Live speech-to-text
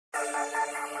What's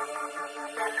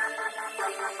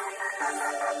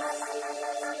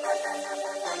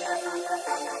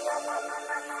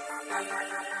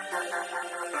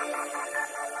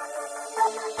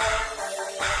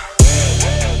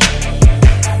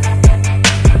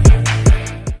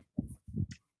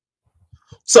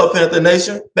up, Panther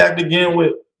Nation? Back again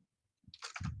with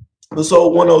episode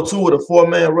 102 of the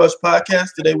 4-Man Rush podcast.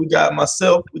 Today we got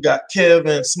myself, we got Kev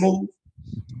and Smooth.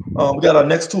 We got our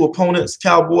next two opponents,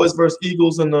 Cowboys versus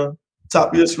Eagles, in the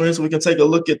top of your screen, so we can take a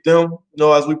look at them,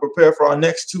 as we prepare for our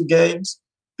next two games.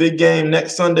 Big game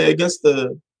next Sunday against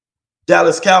the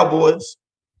Dallas Cowboys.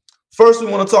 First, we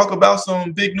want to talk about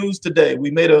some big news today. We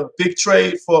made a big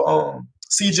trade for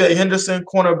C.J. Henderson,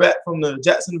 cornerback from the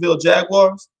Jacksonville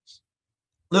Jaguars.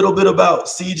 Little bit about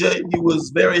CJ. He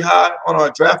was very high on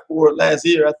our draft board last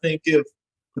year. I think if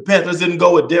the Panthers didn't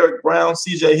go with Derek Brown,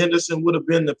 CJ Henderson would have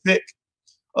been the pick.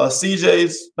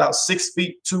 CJ's about 6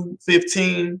 feet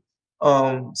 215,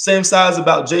 same size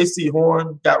about J.C.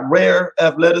 Horn. Got rare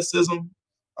athleticism.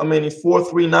 I mean, he's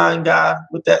 4.39 guy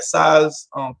with that size,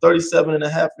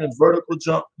 37.5-inch vertical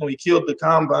jump. When he killed the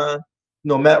combine,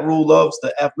 Matt Rule loves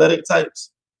the athletic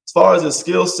types. As far as his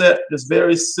skill set, it's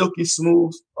very silky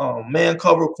smooth, man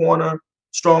cover corner,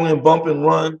 strong in bump and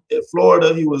run. At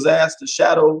Florida, he was asked to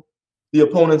shadow the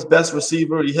opponent's best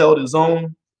receiver. He held his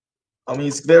own.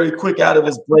 He's very quick out of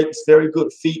his breaks, very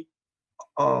good feet.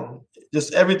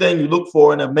 Just everything you look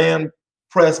for in a man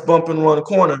press, bump and run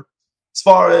corner. As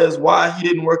far as why he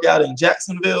didn't work out in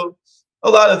Jacksonville, a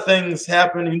lot of things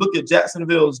happen. You look at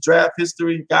Jacksonville's draft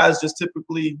history, guys just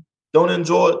typically don't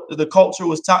enjoy it. The culture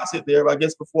was toxic there, I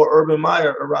guess, before Urban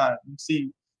Meyer arrived. You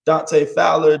see Dante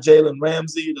Fowler, Jalen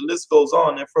Ramsey, the list goes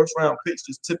on. Their first-round picks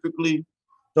just typically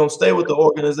don't stay with the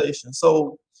organization.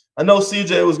 So I know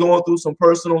CJ was going through some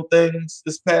personal things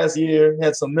this past year,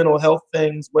 had some mental health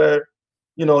things where,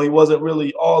 he wasn't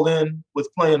really all in with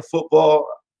playing football.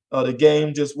 The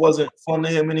game just wasn't fun to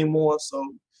him anymore. So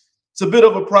it's a bit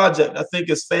of a project. I think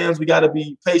as fans, we got to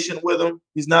be patient with him.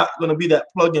 He's not going to be that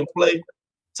plug-and-play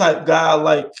type guy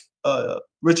like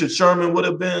Richard Sherman would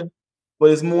have been,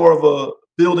 but it's more of a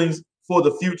building for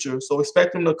the future. So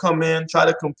expect him to come in, try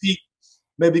to compete,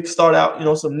 maybe start out,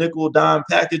 some nickel dime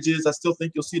packages. I still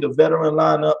think you'll see the veteran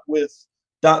lineup with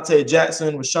Dante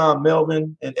Jackson, Rashawn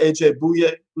Melvin, and AJ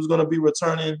Bouye, who's going to be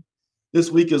returning this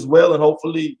week as well. And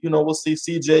hopefully, we'll see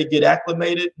CJ get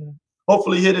acclimated and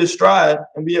hopefully hit his stride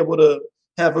and be able to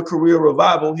have a career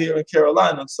revival here in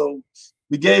Carolina. So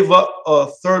we gave up a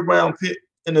third-round pick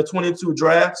in the 22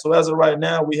 draft. So as of right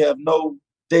now, we have no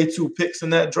day 2 picks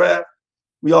in that draft.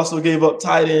 We also gave up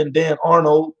tight end Dan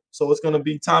Arnold. So it's going to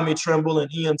be Tommy Tremble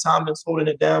and Ian Thomas holding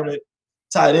it down at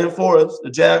tight end for us.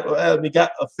 We got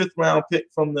a 5th-round pick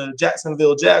from the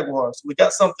Jacksonville Jaguars. So we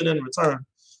got something in return.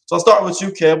 So I'll start with you,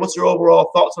 Kev. What's your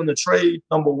overall thoughts on the trade,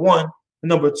 number one? And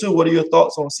number two, what are your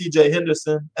thoughts on C.J.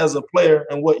 Henderson as a player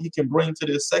and what he can bring to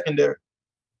this secondary?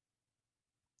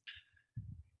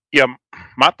 Yeah,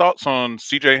 my thoughts on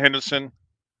C.J. Henderson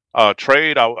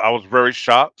trade, I was very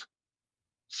shocked.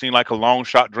 Seemed like a long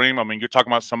shot dream. I mean, you're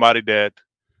talking about somebody that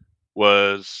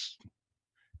was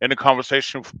in the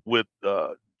conversation with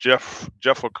Jeff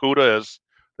Okudah as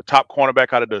the top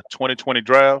cornerback out of the 2020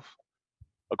 draft.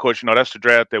 Of course, that's the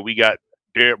draft that we got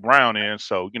Derek Brown in.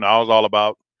 So, I was all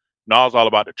about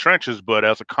the trenches. But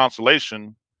as a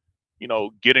consolation,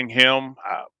 getting him,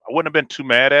 I wouldn't have been too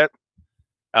mad at.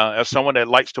 As someone that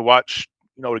likes to watch,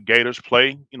 the Gators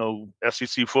play,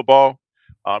 SEC football,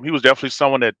 he was definitely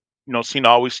someone that, seemed to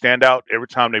always stand out every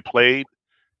time they played.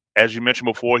 As you mentioned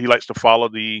before, he likes to follow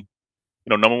the,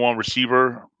 number one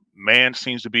receiver. Man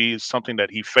seems to be something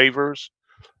that he favors.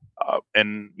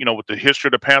 And, with the history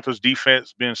of the Panthers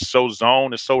defense being so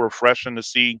zoned, it's so refreshing to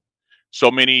see so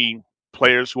many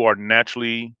players who are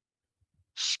naturally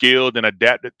skilled and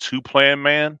adapted to playing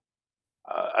man.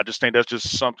 I just think that's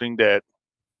just something that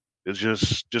is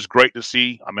just great to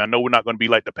see. I mean, I know we're not going to be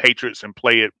like the Patriots and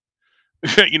play it,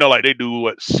 like they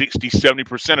do 60,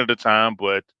 70% of the time.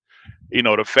 But,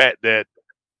 the fact that,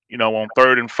 on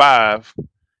 3rd and 5,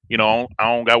 I don't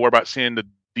got to worry about seeing the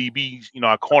DBs,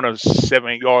 our corners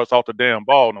 7-8 yards off the damn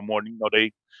ball no more.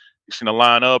 They seem to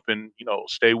line up and,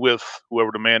 stay with whoever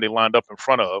the man they lined up in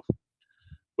front of.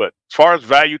 But as far as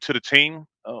value to the team,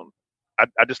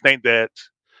 I just think that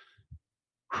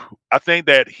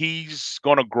he's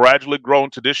going to gradually grow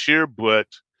into this year, but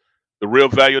the real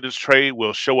value of this trade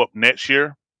will show up next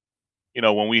year.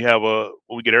 When we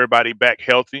get everybody back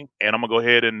healthy, and I'm gonna go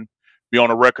ahead and be on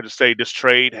the record to say this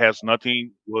trade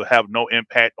will have no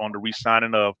impact on the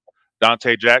re-signing of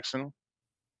Dante Jackson.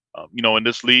 In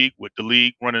this league, with the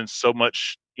league running so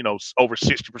much, over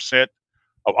 60%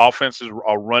 of offenses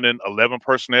are running 11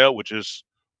 personnel, which is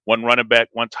one running back,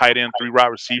 one tight end, three wide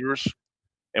receivers.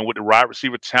 And with the wide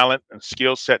receiver talent and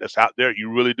skill set that's out there,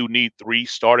 you really do need three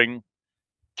starting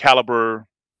caliber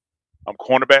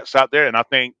cornerbacks out there. And I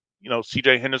think,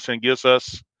 C.J. Henderson gives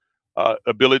us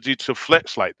ability to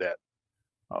flex like that.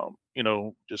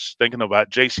 Just thinking about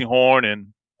J.C. Horn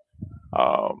and,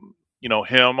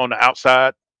 him on the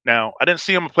outside. Now, I didn't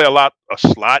see him play a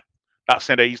slot. Not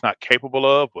saying that he's not capable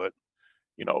of, but,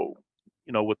 you know,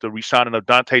 with the re-signing of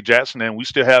Dante Jackson, and we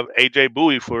still have A.J.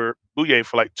 Bouye for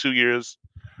like 2 years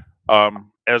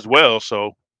as well.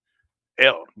 So,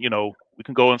 we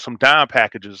can go in some dime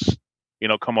packages,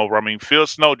 come over. I mean, Phil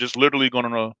Snow just literally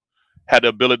going to have the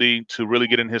ability to really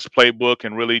get in his playbook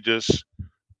and really just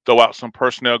throw out some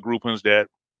personnel groupings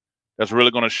that's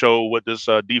really going to show what this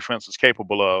defense is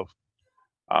capable of.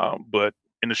 But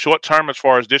in the short term, as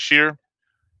far as this year,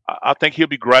 I think he'll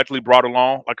be gradually brought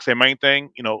along. Like I say, main thing,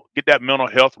 get that mental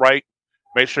health right,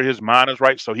 make sure his mind is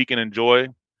right so he can enjoy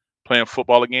playing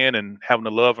football again and having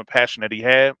the love and passion that he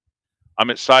had. I'm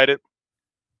excited.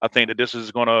 I think that this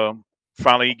is going to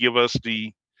finally give us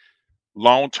the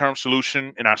long-term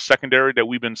solution in our secondary that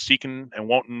we've been seeking and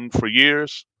wanting for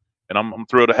years, and I'm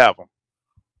thrilled to have him.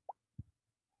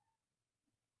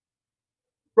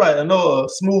 Right. I know,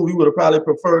 Smooth, we would have probably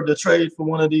preferred to trade for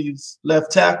one of these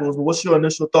left tackles. But what's your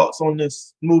initial thoughts on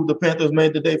this move the Panthers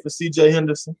made today for C.J.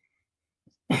 Henderson?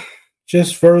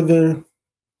 Just further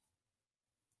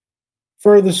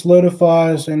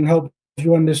solidifies and helps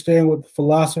you understand what the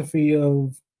philosophy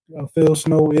of Phil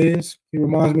Snow is. He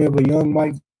reminds me of a young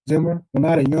Mike Zimmer. Well,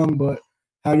 not a young, but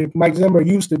how Mike Zimmer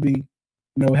used to be.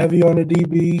 Heavy on the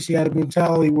DBs. He had a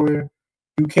mentality where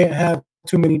you can't have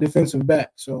too many defensive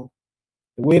backs. So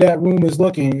the way that room is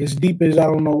looking, it's deep as I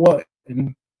don't know what.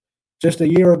 And just a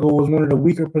year ago was one of the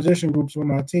weaker position groups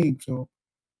on our team. So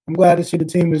I'm glad to see the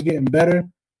team is getting better.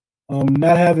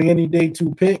 Not having any day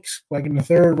 2 picks, like in the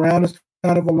 3rd round, is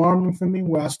kind of alarming for me,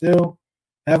 where I still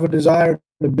have a desire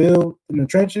to build in the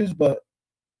trenches, but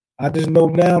I just know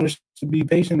now to be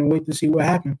patient and wait to see what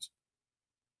happens.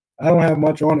 I don't have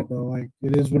much on it, though. Like,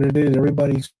 it is what it is.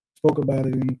 Everybody spoke about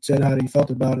it and said how they felt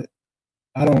about it.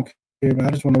 I don't care, man. I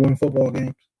just want to win football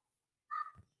games.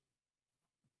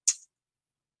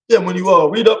 Yeah, when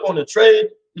you read up on the trade,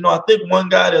 I think one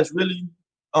guy that's really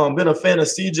been a fan of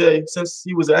CJ since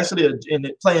he was actually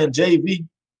playing JV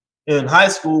in high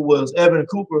school was Evan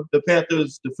Cooper, the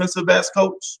Panthers defensive backs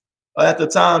coach. At the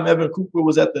time, Evan Cooper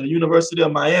was at the University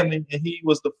of Miami, and he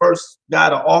was the first guy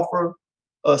to offer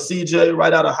CJ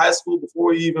right out of high school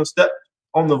before he even stepped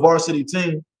on the varsity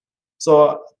team.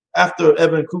 So after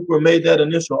Evan Cooper made that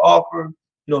initial offer,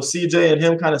 CJ and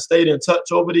him kind of stayed in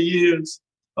touch over the years.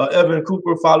 Evan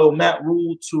Cooper followed Matt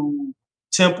Rule to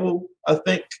Temple, I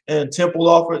think, and Temple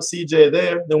offered CJ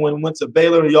there. Then when he went to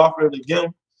Baylor, he offered it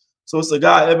again. So it's a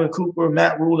guy, Evan Cooper,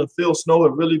 Matt Rule, and Phil Snow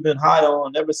have really been high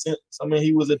on ever since. I mean,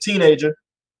 he was a teenager.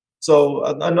 So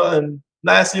I know, and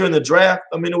last year in the draft,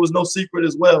 I mean, it was no secret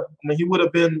as well. I mean, he would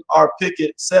have been our pick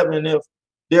at 7 if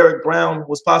Derek Brown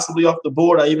was possibly off the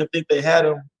board. I even think they had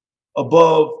him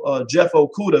above Jeff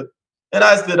Okudah. And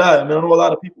as did I. I mean, I know a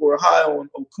lot of people were high on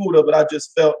Okudah, but I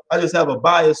just have a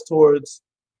bias towards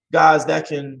guys that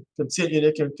can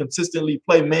consistently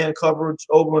play man coverage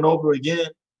over and over again.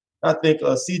 I think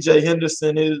C.J.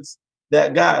 Henderson is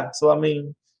that guy. So, I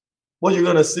mean, what you're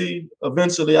going to see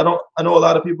eventually, I know a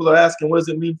lot of people are asking, what does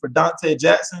it mean for Dante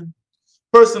Jackson?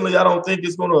 Personally, I don't think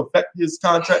it's going to affect his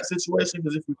contract situation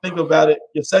because if you think about it,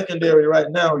 your secondary right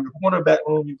now, your cornerback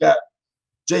room, you got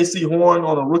J.C. Horn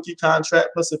on a rookie contract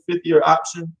plus a 5th-year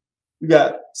option. You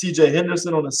got C.J.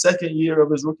 Henderson on the 2nd year of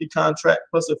his rookie contract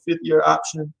plus a 5th-year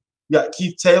option. You got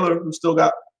Keith Taylor, who still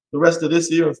got the rest of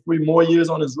this year and 3 more years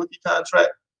on his rookie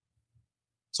contract.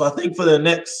 So I think for the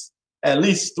next at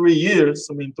least 3 years,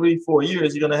 3-4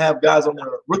 years, you're going to have guys on their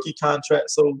rookie contract.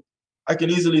 So I can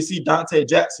easily see Dante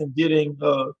Jackson getting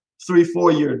a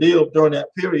 3-4 year deal during that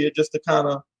period just to kind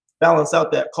of balance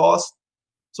out that cost.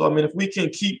 So, I mean, if we can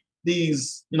keep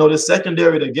these, this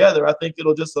secondary together, I think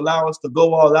it'll just allow us to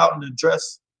go all out and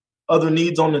address other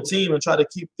needs on the team and try to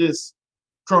keep this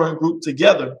current group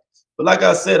together. But like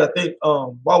I said, I think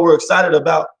while we're excited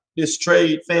about this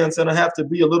trade, fans going to have to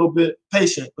be a little bit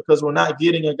patient because we're not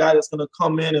getting a guy that's going to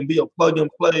come in and be a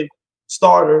plug-and-play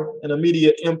starter, an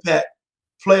immediate impact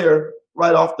player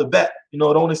right off the bat.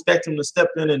 Don't expect him to step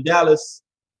in Dallas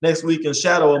next week and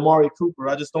shadow Amari Cooper.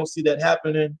 I just don't see that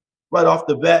happening right off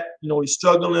the bat. He's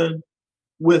struggling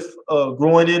with a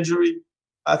groin injury,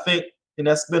 I think, and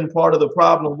that's been part of the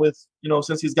problem with,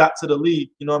 since he's got to the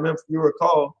league. I mean, if you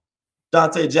recall,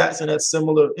 Dante Jackson had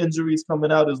similar injuries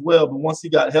coming out as well. But once he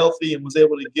got healthy and was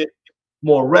able to get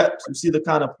more reps, you see the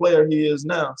kind of player he is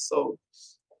now. So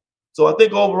I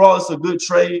think overall it's a good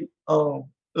trade. It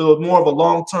was more of a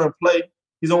long-term play.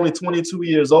 He's only 22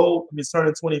 years old. He's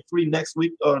turning 23 next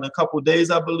week or in a couple of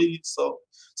days, I believe. So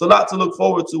it's a lot to look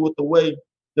forward to with the way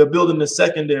they're building the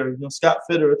secondary. Scott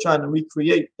Fitter trying to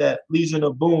recreate that Legion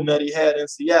of Boom that he had in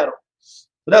Seattle.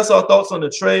 But that's our thoughts on the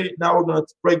trade. Now we're going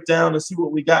to break down and see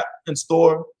what we got in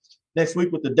store next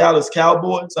week with the Dallas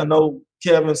Cowboys. I know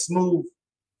Kevin Smooth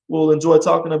will enjoy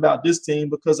talking about this team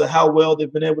because of how well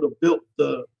they've been able to build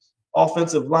the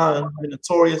offensive line.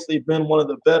 Notoriously been one of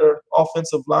the better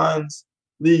offensive lines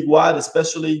league-wide,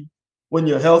 especially when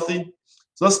you're healthy.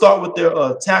 So let's start with their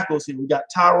tackles here. We got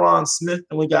Tyron Smith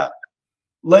and we got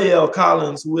Lael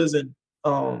Collins, who isn't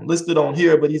listed on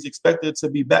here, but he's expected to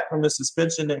be back from his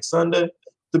suspension next Sunday.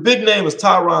 The big name is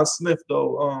Tyron Smith,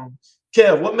 though.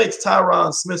 Kev, what makes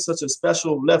Tyron Smith such a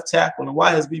special left tackle, and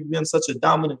why has he been such a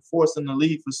dominant force in the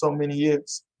league for so many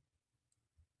years?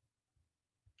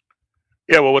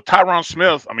 Yeah, well, with Tyron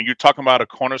Smith, I mean, you're talking about a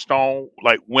cornerstone,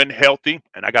 like when healthy,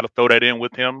 and I got to throw that in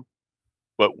with him.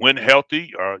 But when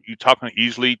healthy, you're talking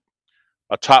easily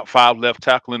a top 5 left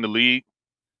tackle in the league.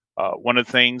 One of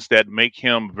the things that make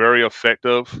him very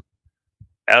effective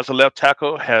as a left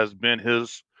tackle has been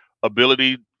his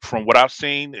ability, from what I've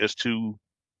seen, is to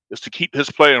keep his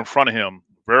player in front of him.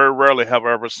 Very rarely have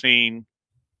I ever seen,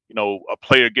 a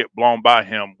player get blown by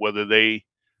him, whether they,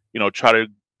 try to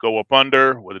go up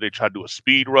under, whether they try to do a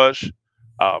speed rush.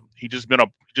 He just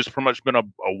pretty much been a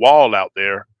wall out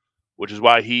there, which is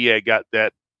why he had got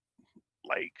that,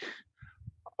 like,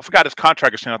 I forgot his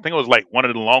contract extension. I think it was like one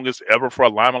of the longest ever for a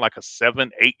lineman, like a 7-8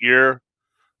 year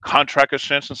contract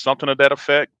extension, something to that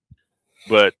effect.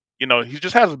 But he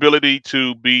just has the ability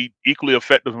to be equally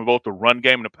effective in both the run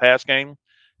game and the pass game.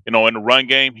 In the run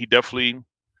game, he definitely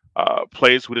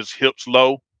plays with his hips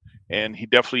low, and he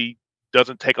definitely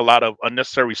doesn't take a lot of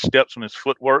unnecessary steps on his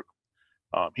footwork.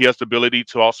 He has the ability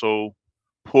to also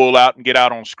pull out and get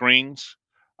out on screens.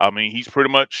 I mean, he's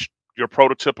pretty much your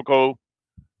prototypical,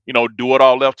 do it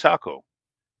all left tackle.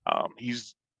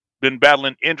 He's been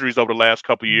battling injuries over the last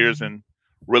couple of years and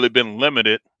really been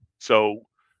limited. So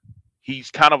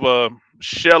he's kind of a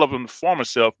shell of him former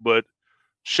self, but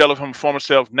shell of him former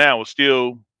self now is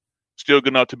still good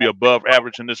enough to be above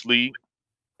average in this league.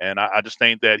 And I just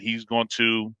think that he's going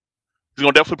to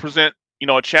definitely present,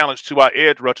 a challenge to our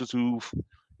edge rushers who've,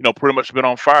 pretty much been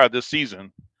on fire this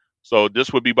season. So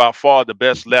this would be by far the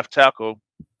best left tackle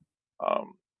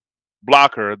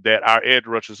blocker that our edge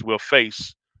rushers will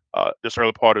face this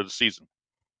early part of the season.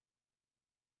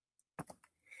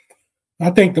 I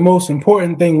think the most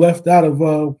important thing left out of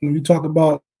when you talk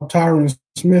about Tyron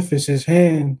Smith is his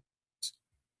hands.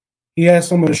 He has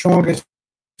some of the strongest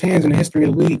hands in the history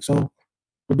of the league. So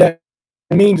what that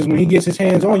means is when he gets his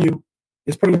hands on you,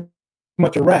 it's pretty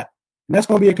much a wrap. And that's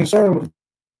going to be a concern with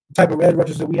the type of edge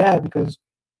rushers that we have because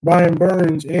Brian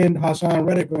Burns and Hassan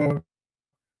Reddick are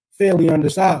fairly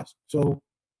undersized. So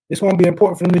it's going to be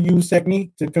important for them to use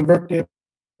technique to convert their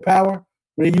power.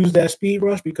 They use that speed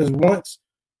rush because once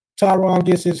Tyron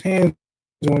gets his hands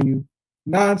on you,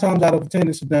 9 times out of 10,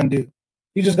 it's a done deal.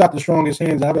 He just got the strongest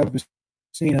hands I've ever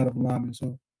seen out of a lineman.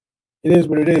 So it is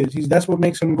what it is. That's what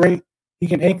makes him great. He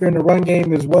can anchor in the run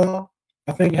game as well.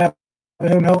 I think having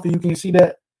him healthy, you can see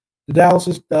that the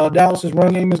Dallas's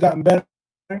run game has gotten better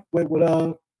with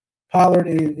Pollard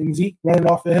and Zeke running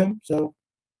off of him. So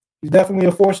he's definitely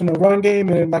a force in the run game.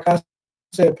 And like I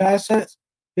said, pass sets,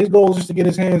 his goal is just to get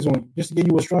his hands on you, just to give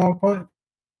you a strong punch.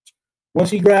 Once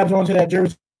he grabs onto that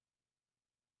jersey.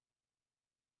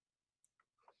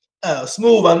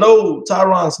 Smooth, I know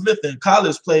Tyron Smith in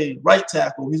college played right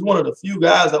tackle. He's one of the few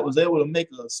guys that was able to make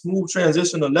a smooth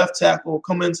transition to left tackle,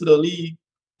 come into the league,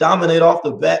 dominate off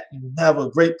the bat, and have a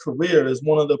great career as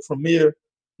one of the premier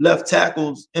left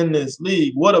tackles in this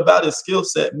league. What about his skill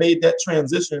set made that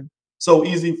transition so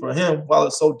easy for him while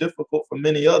it's so difficult for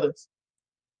many others?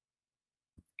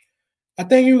 I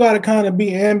think you got to kind of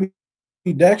be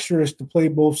ambidextrous to play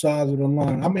both sides of the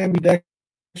line. I'm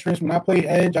ambidextrous. When I played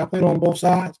edge, I played on both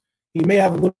sides. He may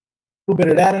have a little bit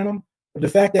of that in him, but the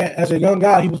fact that as a young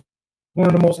guy, he was one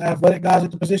of the most athletic guys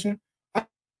at the position,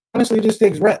 honestly, it just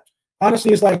takes reps.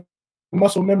 Honestly, it's like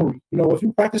muscle memory. If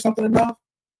you practice something enough,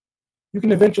 you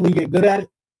can eventually get good at it.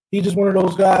 He's just one of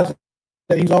those guys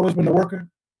that he's always been a worker,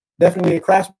 definitely a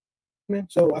craftsman.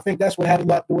 So I think that's what had a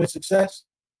lot to do with success.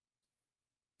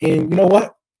 And you know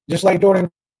what? Just like Jordan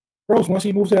Gross, once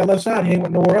he moves to that left side, he ain't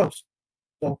went nowhere else.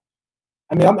 So,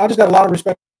 I mean, I just got a lot of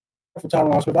respect for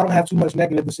Tyron Smith. I don't have too much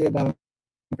negative to say about him,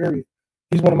 period.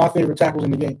 He's one of my favorite tackles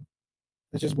in the game.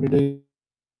 That's just what it is.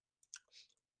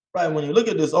 Right. When you look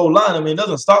at this O-line, I mean, it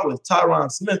doesn't start with Tyron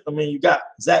Smith. I mean, you got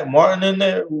Zach Martin in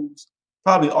there, who's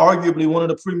probably arguably one of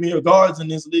the premier guards in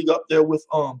this league, up there with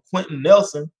Quentin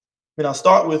Nelson. I mean, I'll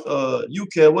start with you,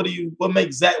 Kev. What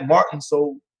makes Zach Martin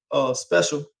so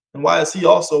special, and why has he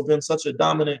also been such a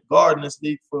dominant guard in this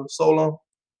league for so long?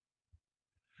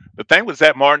 The thing with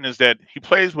Zach Martin is that he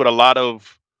plays with a lot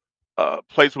of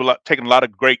taking a lot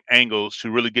of great angles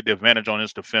to really get the advantage on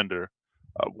his defender.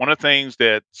 One of the things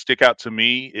that stick out to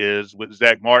me is with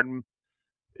Zach Martin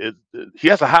is he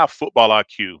has a high football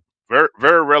IQ. Very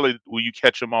very rarely will you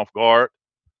catch him off guard.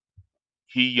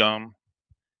 He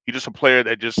just a player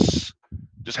that just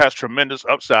has tremendous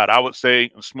upside. I would say,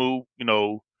 and Smooth. I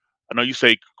know you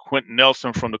say Quentin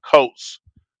Nelson from the Colts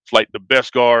is like the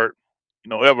best guard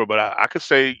ever, but I could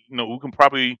say we can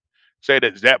probably say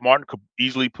that Zach Martin could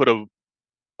easily put a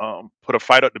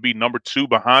fight up to be number two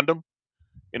behind him.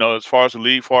 As far as the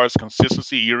league, as far as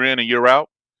consistency year in and year out.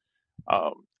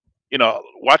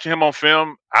 Watching him on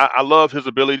film, I love his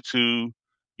ability to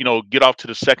get off to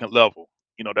the second level.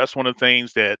 That's one of the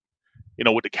things that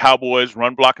with the Cowboys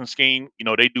run blocking scheme,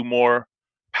 they do more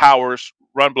powers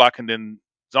run blocking than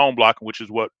zone blocking, which is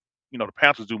what the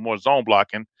Panthers do more zone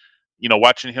blocking.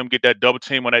 Watching him get that double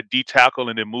team on that D tackle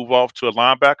and then move off to a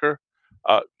linebacker,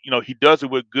 he does it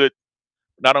with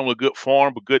not only good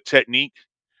form but good technique.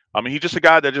 I mean, he's just a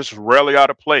guy that just rarely out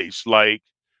of place. Like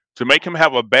to make him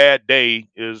have a bad day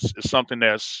is something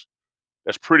that's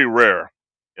pretty rare.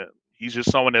 Yeah, he's just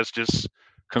someone that's just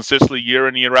consistently year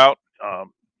in year out.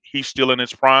 He's still in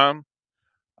his prime.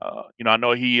 I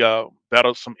know he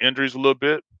battled some injuries a little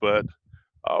bit, but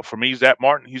for me, Zach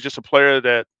Martin, he's just a player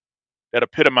that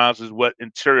epitomizes what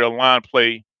interior line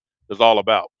play is all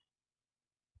about.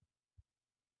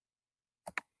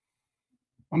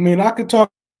 I mean, I could talk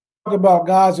about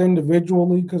guys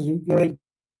individually because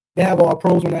they have all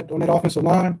pros on that offensive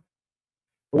line.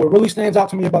 But what really stands out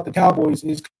to me about the Cowboys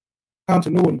is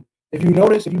continuity. If you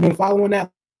notice, if you've been following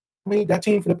that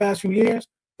team for the past few years,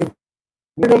 if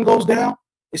one of them goes down,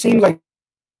 it seems like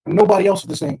nobody else is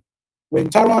the same. When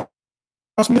Tyron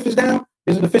Smith is down,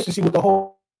 there's a deficiency with the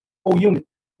whole unit.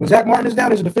 When Zach Martin is down,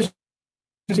 there's a deficiency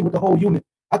with the whole unit.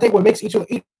 I think what makes each one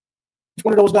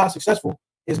of those guys successful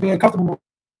is being comfortable with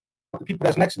the people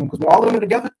that's next to them. Because when all of them are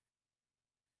together,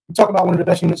 you talk about one of the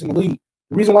best units in the league.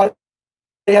 The reason why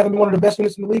they haven't been one of the best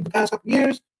units in the league the past couple of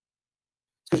years is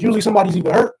because usually somebody's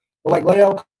either hurt or like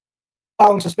Lael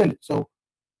Collins suspended. So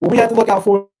what we have to look out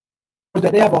for is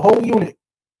that they have a whole unit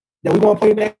that we're going to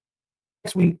play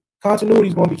next week. Continuity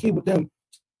is going to be key with them.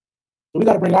 So we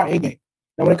got to bring our A game.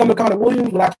 Now, when it comes to Connor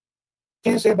Williams, what I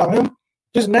can say about him,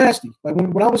 just nasty. Like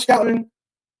when I was scouting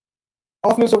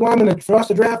offensive linemen for us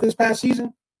to draft this past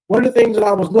season, one of the things that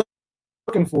I was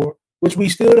looking for, which we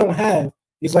still don't have,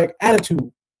 is like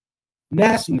attitude,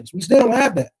 nastiness. We still don't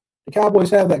have that. The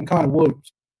Cowboys have that in Connor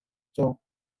Williams. So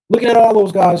looking at all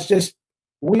those guys, just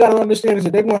what we got to understand is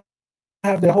that they're going to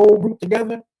have their whole group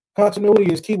together.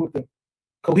 Continuity is key with them.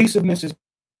 Cohesiveness is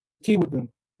key with them.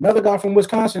 Another guy from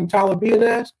Wisconsin, Tyler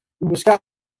Biadasz, we were scouting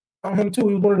him too.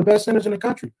 He was one of the best centers in the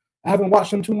country. I haven't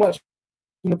watched him too much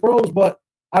in the pros, but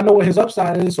I know what his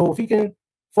upside is. So if he can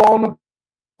fall in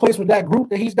place with that group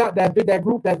that he's got, that veteran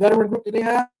group that they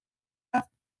have, you're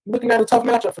looking at a tough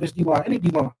matchup for this D-line, any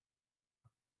D-line.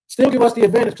 Still give us the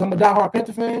advantage because I'm a diehard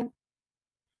Panther fan.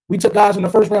 We took guys in the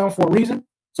first round for a reason.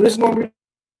 So this is going to be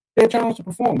their challenge to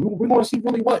perform. We're going to see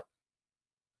really what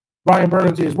Brian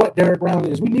Burns is, what Derek Brown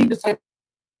is. We need this type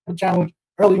of challenge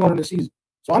early on in the season.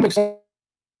 So I'm excited.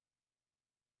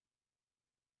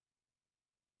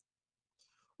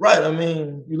 Right. I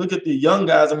mean, you look at the young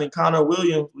guys. I mean, Connor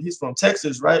Williams, he's from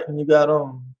Texas, right? And you got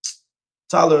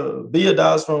Tyler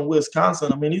Biadasz from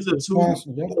Wisconsin. I mean, these are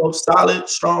two solid,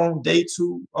 strong day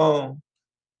two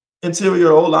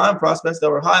interior O-line prospects that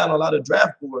were high on a lot of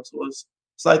draft boards. So it's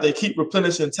like they keep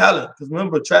replenishing talent. Because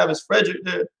remember, Travis Frederick,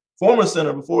 their former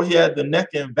center, before he had the neck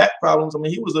and back problems, I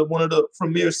mean, he was one of the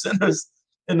premier centers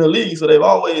in the league. So they've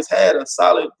always had a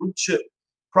solid blue chip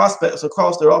prospects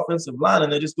across their offensive line,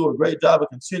 and they just do a great job of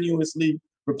continuously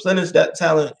replenish that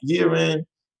talent year in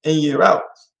and year out.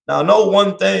 Now, I know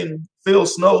one thing Phil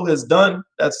Snow has done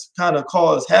that's kind of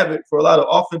caused havoc for a lot of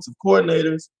offensive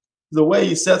coordinators, the way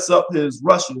he sets up his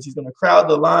rushes. He's going to crowd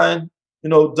the line,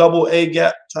 double A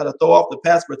gap, try to throw off the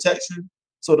pass protection.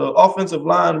 So the offensive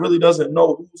line really doesn't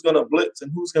know who's going to blitz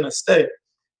and who's going to stay.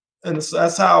 And so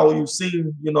that's how you've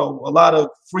seen, a lot of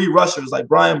free rushers like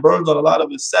Brian Burns on a lot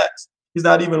of his sacks. He's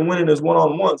not even winning his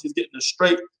one-on-ones. He's getting a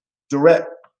straight, direct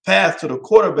path to the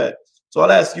quarterback. So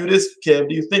I'll ask you this, Kev.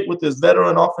 Do you think with this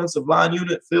veteran offensive line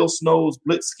unit, Phil Snow's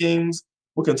blitz schemes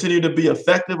will continue to be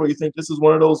effective, or you think this is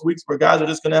one of those weeks where guys are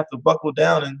just going to have to buckle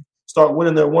down and start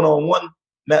winning their one-on-one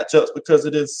matchups because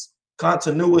of this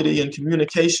continuity and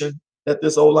communication that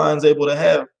this O-line is able to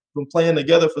have from playing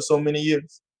together for so many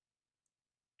years?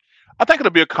 I think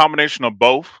it'll be a combination of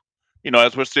both.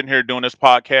 As we're sitting here doing this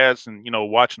podcast and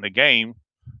watching the game,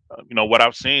 what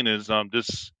I've seen is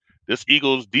this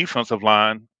Eagles defensive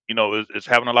line, is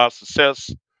having a lot of success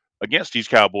against these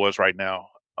Cowboys right now.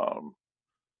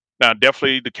 Now,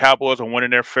 definitely the Cowboys are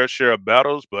winning their fair share of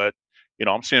battles, but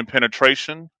I'm seeing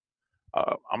penetration.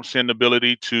 I'm seeing the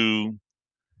ability to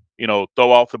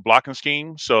throw off the blocking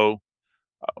scheme. So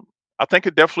I think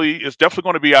it's definitely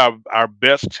going to be our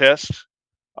best test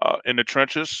in the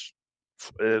trenches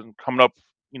and coming up,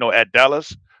 at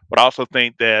Dallas. But I also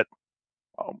think that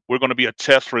we're going to be a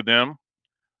test for them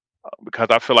because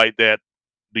I feel like that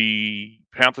the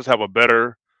Panthers have a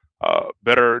better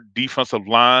defensive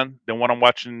line than what I'm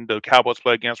watching the Cowboys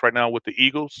play against right now with the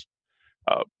Eagles.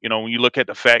 When you look at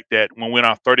the fact that when we're in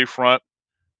our 30 front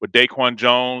with Daquan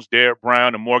Jones, Derek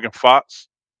Brown, and Morgan Fox,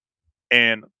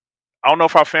 and I don't know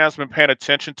if our fans have been paying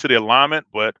attention to the alignment,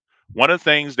 but one of the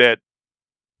things that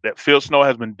Phil Snow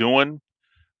has been doing,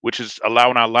 which is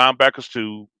allowing our linebackers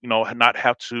to, not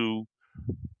have to,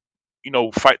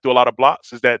 fight through a lot of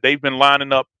blocks, is that they've been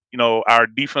lining up, our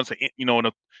defense, in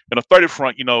a 30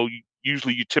 front,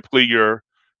 usually typically your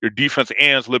defense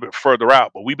ends a little bit further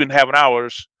out, but we've been having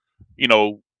ours,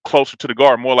 closer to the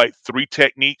guard, more like 3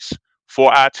 techniques,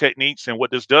 4-eye techniques. And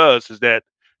what this does is that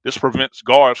this prevents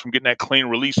guards from getting that clean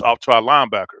release off to our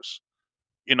linebackers.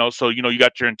 So you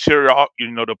got your interior,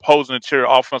 the opposing interior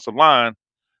offensive line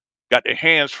got their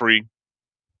hands free,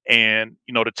 and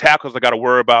the tackles I got to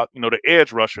worry about, the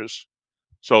edge rushers.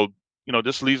 So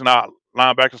this leaves out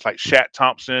linebackers like Shaq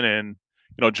Thompson and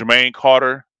Jermaine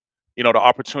Carter, the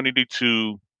opportunity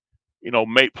to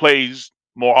make plays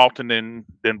more often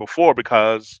than before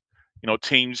because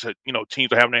teams are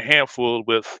having a handful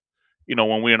with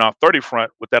when we're in our 30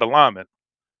 front with that alignment.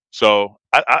 So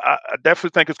I definitely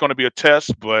think it's going to be a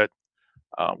test, but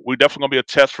we're definitely going to be a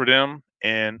test for them,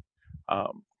 and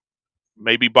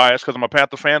maybe biased because I'm a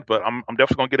Panther fan, but I'm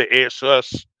definitely going to get an edge to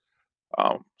us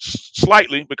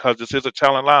slightly because this is a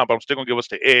talent line, but I'm still going to give us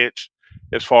the edge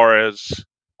as far as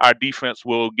our defense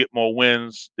will get more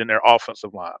wins than their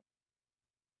offensive line.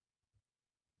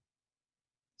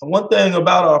 One thing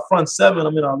about our front seven,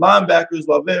 our linebackers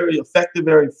are very effective,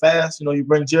 very fast. You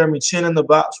bring Jeremy Chin in the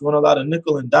box, run a lot of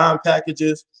nickel and dime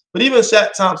packages. But even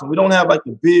Shaq Thompson, we don't have like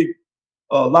the big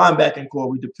linebacking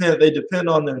core. They depend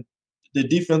on the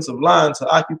defensive line to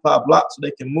occupy blocks so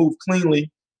they can move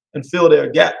cleanly and fill their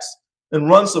gaps and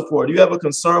run support. Do you have a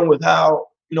concern with how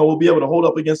we'll be able to hold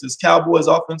up against this Cowboys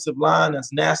offensive line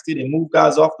that's nasty? They move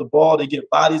guys off the ball. They get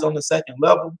bodies on the second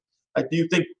level. Like, do you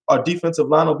think our defensive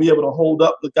line will be able to hold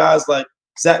up with guys like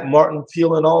Zach Martin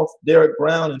peeling off Derek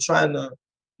Brown and trying to,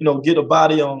 get a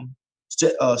body on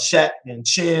Shaq and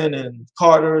Chin and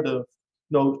Carter to,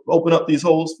 open up these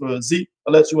holes for Zeke?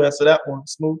 I'll let you answer that one,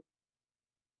 Smooth.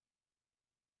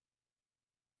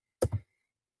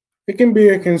 It can be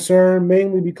a concern,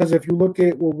 mainly because if you look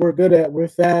at what we're good at, we're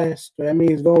fast. So that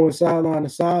means going sideline to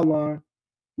sideline.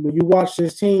 When you watch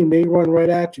this team, they run right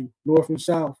at you, north and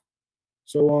south.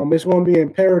 So it's going to be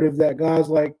imperative that guys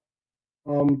like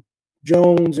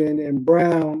Jones and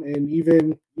Brown and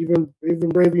even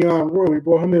Bravion Roy, we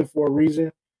brought him in for a reason,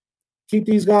 keep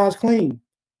these guys clean.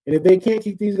 And if they can't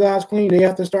keep these guys clean, they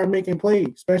have to start making plays,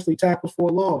 especially tackles for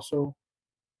a loss. So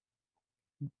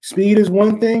speed is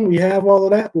one thing. We have all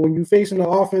of that. But when you're facing an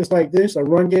offense like this, a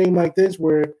run game like this,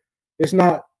 where it's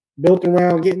not built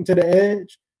around getting to the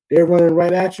edge, they're running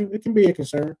right at you, it can be a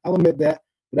concern. I'll admit that.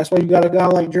 But that's why you got a guy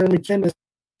like Jeremy Chin that's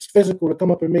physical to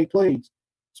come up and make plays.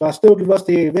 So I still give us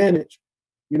the advantage.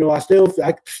 I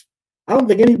don't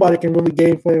think anybody can really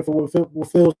game plan for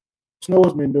what Phil Snow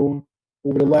has been doing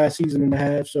over the last season and a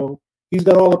half. So he's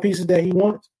got all the pieces that he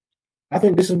wants. I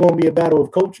think this is going to be a battle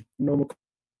of coaching.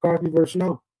 McCarthy versus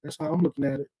Snow. That's how I'm looking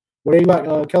at it. Well, they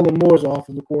like Kellen Moore's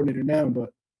offensive coordinator now,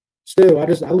 but still,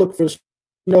 I look for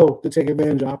Snow to take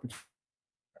advantage of opportunity.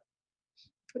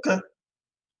 Okay.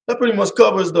 That pretty much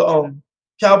covers the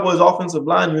Cowboys offensive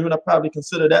line. I probably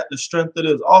consider that the strength of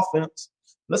this offense.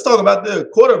 Let's talk about the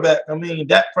quarterback.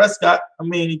 Dak Prescott,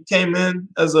 he came in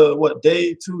as a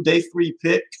day 2, day 3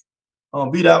 pick.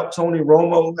 Beat out Tony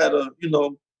Romo, had a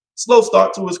slow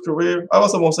start to his career. I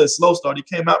also won't say slow start. He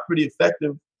came out pretty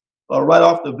effective right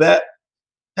off the bat.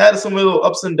 Had some little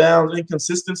ups and downs,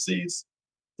 inconsistencies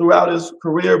throughout his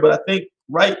career, but I think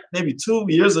maybe 2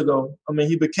 years ago,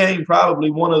 he became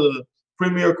probably one of the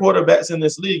premier quarterbacks in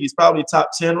this league. He's probably top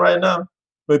 10 right now.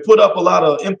 They put up a lot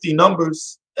of empty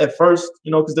numbers at first,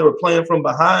 because they were playing from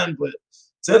behind. But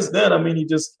since then, I mean, he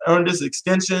just earned his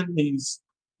extension. He's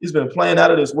been playing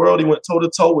out of this world. He went toe to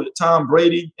toe with Tom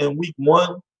Brady in Week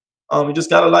 1. You just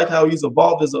gotta like how he's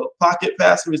evolved as a pocket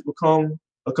passer. He's become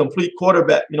a complete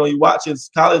quarterback. You watch his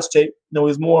college tape.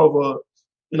 He's more of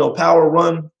a power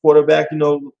run quarterback.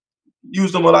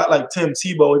 Used him a lot like Tim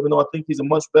Tebow, even though I think he's a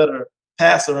much better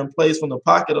passer and plays from the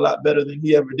pocket a lot better than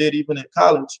he ever did even in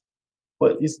college.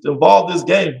 But he's evolved his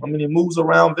game. I mean, he moves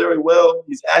around very well.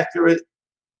 He's accurate.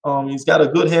 He's got a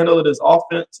good handle of his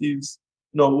offense. He's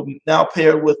now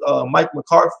paired with Mike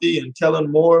McCarthy and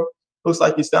Kellen Moore. Looks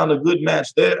like he's found a good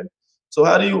match there. So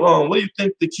what do you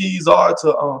think the keys are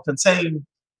to contain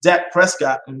Dak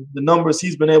Prescott and the numbers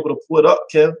he's been able to put up,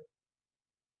 Kev?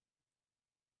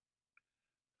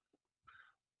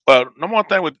 Well, number one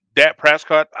thing with Dak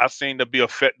Prescott, I've seen to be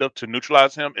effective to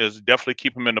neutralize him is definitely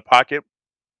keep him in the pocket.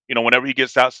 Whenever he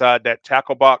gets outside that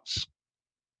tackle box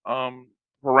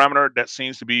parameter, that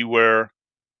seems to be where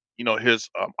his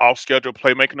off-schedule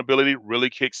playmaking ability really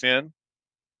kicks in.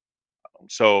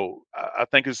 So I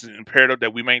think it's imperative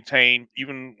that we maintain,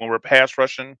 even when we're pass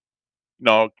rushing,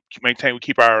 we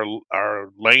keep our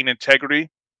lane integrity.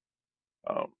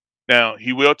 Now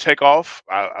he will take off.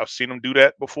 I've seen him do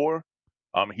that before.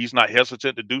 He's not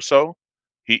hesitant to do so.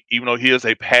 Even though he is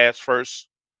a pass first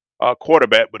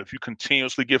quarterback, but if you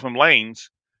continuously give him lanes,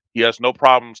 he has no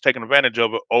problems taking advantage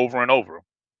of it over and over.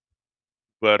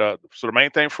 But so the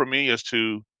main thing for me is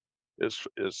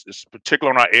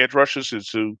particular on our edge rushes is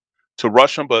to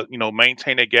rush them, but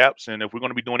maintain their gaps. And if we're going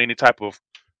to be doing any type of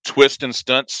twist and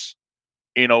stunts,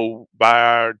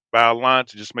 by our line,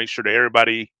 to just make sure that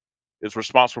everybody is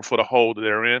responsible for the hole that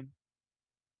they're in.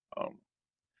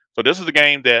 So this is a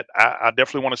game that I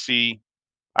definitely want to see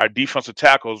our defensive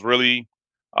tackles really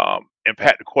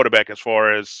impact the quarterback as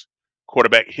far as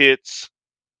quarterback hits,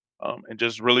 and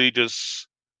just really just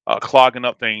clogging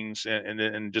up things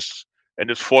and just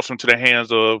force them to the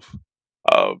hands of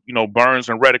Burns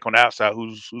and Reddick on the outside,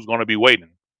 who's going to be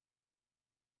waiting.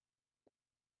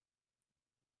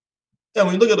 Yeah,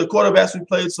 when you look at the quarterbacks we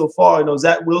played so far,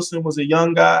 Zach Wilson was a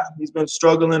young guy. He's been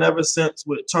struggling ever since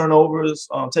with turnovers,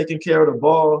 taking care of the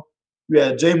ball. We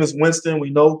had Jameis Winston, we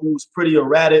know, who's pretty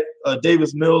erratic.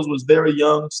 Davis Mills was very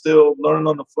young, still learning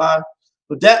on the fly.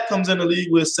 But Dak comes in the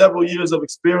league with several years of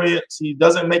experience. He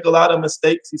doesn't make a lot of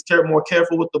mistakes. He's more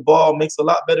careful with the ball, makes a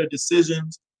lot better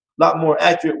decisions, a lot more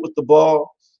accurate with the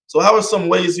ball. So what are some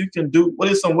ways, Smooth,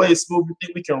 you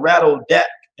think we can rattle Dak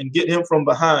and get him from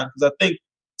behind? Because I think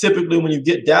typically when you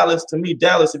get Dallas,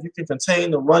 if you can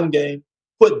contain the run game,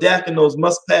 put Dak in those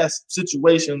must-pass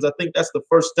situations, I think that's the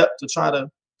first step to try to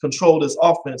control this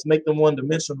offense, make them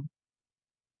one-dimensional.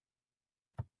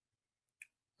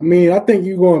 I mean, I think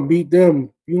you're going to beat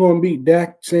them. You're going to beat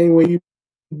Dak same way you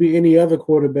beat any other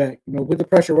quarterback. With the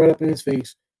pressure right up in his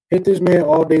face. Hit this man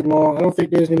all day long. I don't think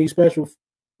there's any special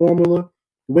formula.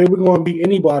 The way we're going to beat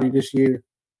anybody this year,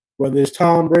 whether it's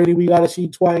Tom Brady, we got to see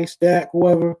twice, Dak,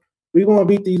 whoever, we're going to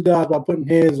beat these guys by putting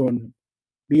hands on them,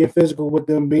 being physical with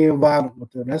them, being violent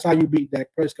with them. That's how you beat Dak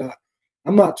Prescott.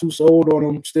 I'm not too sold on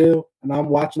him still, and I'm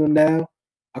watching him now.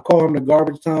 I call him the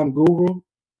garbage time guru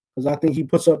because I think he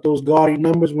puts up those gaudy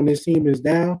numbers when his team is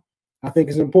down. I think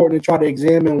it's important to try to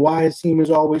examine why his team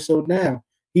is always so down.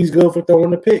 He's good for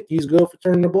throwing the pick. He's good for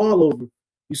turning the ball over.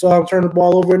 You saw him turn the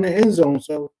ball over in the end zone,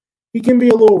 so he can be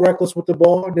a little reckless with the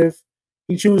ball, and if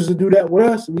he chooses to do that with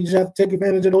us, we just have to take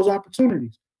advantage of those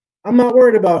opportunities. I'm not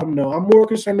worried about him, though. I'm more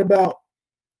concerned about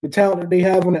the talent that they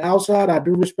have on the outside. I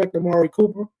do respect Amari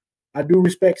Cooper. I do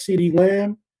respect CeeDee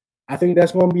Lamb. I think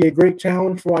that's going to be a great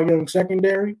challenge for our young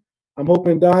secondary. I'm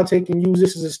hoping Dante can use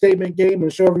this as a statement game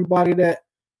and show everybody that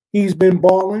he's been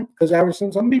balling, because ever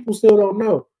since, some people still don't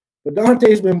know, but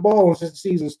Dante's been balling since the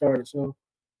season started. So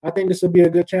I think this will be a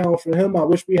good challenge for him. I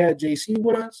wish we had JC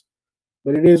with us,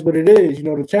 but it is what it is.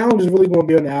 The challenge is really going to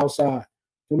be on the outside.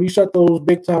 Can we shut those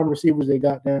big-time receivers they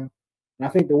got down? And I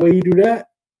think the way you do that,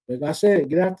 like I said,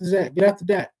 get after Zach, get after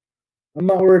that. I'm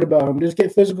not worried about him. Just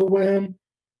get physical with him,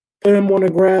 put him on the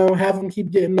ground, have him keep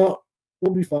getting up.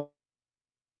 We'll be fine.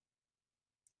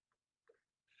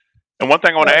 And one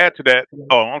thing I want to add to that,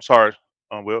 I'm sorry,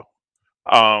 Will.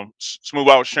 Smooth,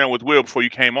 I was sharing with Will before you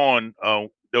came on.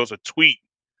 There was a tweet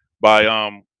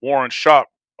by Warren Sharp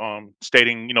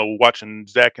stating, watching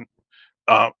Zach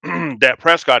and Dak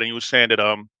Prescott, and he was saying that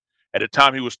at the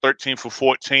time he was 13 for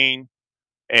 14,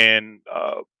 and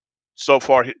so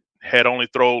far he had only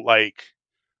thrown like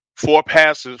 4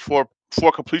 passes, four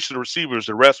completions to receivers.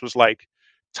 The rest was like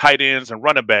tight ends and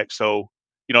running backs. So,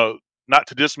 not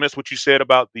to dismiss what you said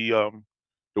about the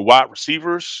wide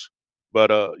receivers, But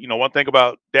one thing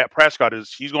about Dak Prescott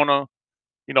is he's not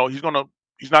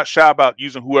shy about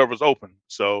using whoever's open.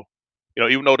 So,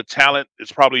 even though the talent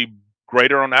is probably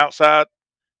greater on the outside,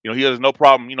 he has no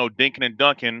problem, dinking and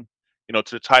dunking, to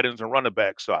the tight ends and running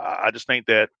backs. So I just think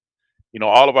that,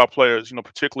 all of our players,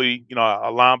 particularly,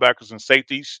 our linebackers and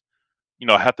safeties,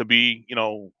 have to be,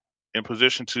 in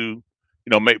position to,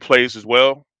 make plays as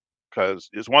well. Because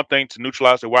it's one thing to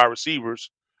neutralize the wide receivers,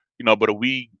 but if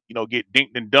we, get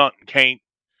dinked and dunked and can't,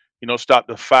 stop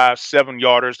the 5-7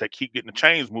 yarders that keep getting the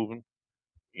chains moving,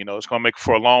 it's going to make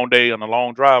for a long day and a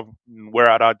long drive and wear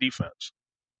out our defense.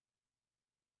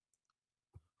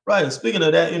 Right. And speaking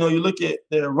of that, you look at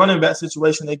their running back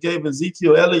situation. They gave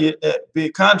Ezekiel Elliott that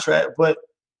big contract, but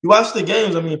you watch the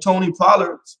games. I mean, Tony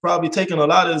Pollard's probably taking a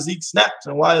lot of Zeke snaps.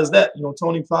 And why is that?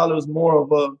 Tony Pollard is more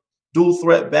of a dual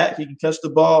threat back. He can catch the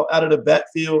ball out of the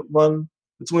backfield, run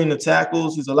between the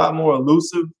tackles. He's a lot more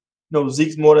elusive.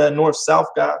 Zeke's more that north-south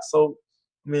guy. So,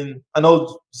 I mean, I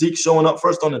know Zeke's showing up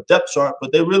first on the depth chart,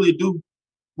 but they really do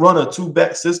run a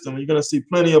two-back system. You're going to see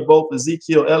plenty of both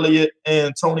Ezekiel Elliott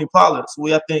and Tony Pollard.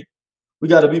 So I think we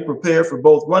got to be prepared for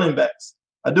both running backs.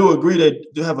 I do agree they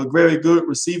do have a very good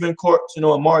receiving corps.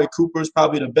 Amari Cooper is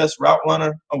probably the best route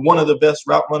runner, or one of the best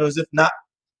route runners, if not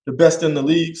the best in the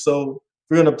league. So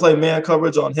if you're going to play man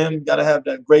coverage on him, you got to have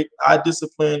that great eye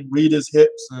discipline, read his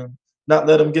hips, and not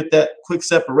let him get that quick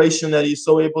separation that he's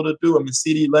so able to do. I mean,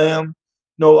 CeeDee Lamb,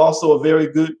 also a very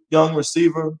good young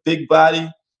receiver, big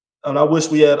body. And I wish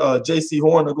we had J.C.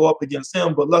 Horn to go up against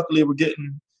him, but luckily we're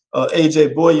getting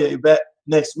A.J. Boye back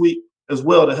next week as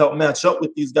well to help match up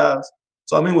with these guys.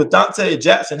 So, I mean, with Dante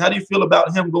Jackson, how do you feel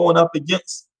about him going up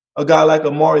against a guy like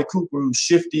Amari Cooper who's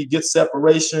shifty, gets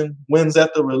separation, wins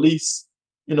at the release,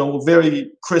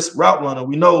 very crisp route runner?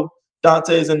 We know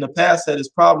Dante's in the past had his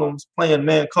problems playing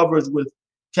man coverage with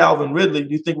Calvin Ridley.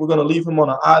 Do you think we're going to leave him on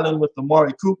an island with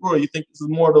Amari Cooper, or you think this is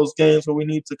more of those games where we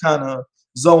need to kind of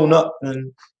zone up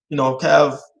and kind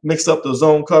of mix up the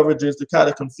zone coverages to kind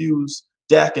of confuse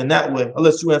Dak in that way? I'll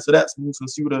let you answer that, Smooth,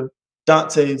 since you're the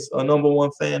Dante's number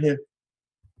one fan here.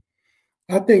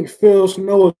 I think Phil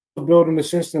Snow is building a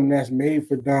system that's made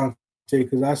for Dante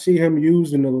because I see him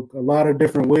used in a lot of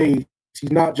different ways.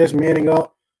 He's not just manning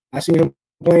up. I see him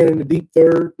playing in the deep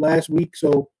third last week.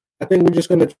 So I think we're just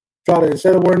going to try to,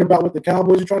 instead of worrying about what the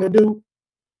Cowboys are trying to do,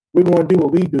 we're going to do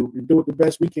what we do and do it the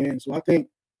best we can. So I think,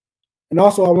 and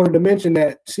also I wanted to mention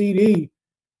that CD,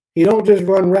 he don't just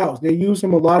run routes. They use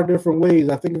him a lot of different ways.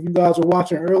 I think if you guys were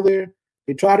watching earlier,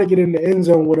 they try to get in the end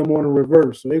zone with him on a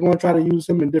reverse. So they're going to try to use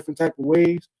him in different type of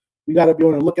ways. We got to be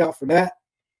on the lookout for that.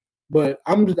 But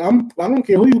I don't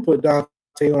care who you put Dante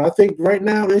on. I think right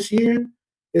now this year,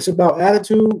 it's about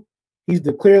attitude. He's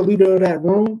the clear leader of that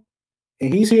room,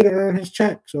 and he's here to earn his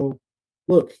check. So,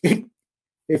 look,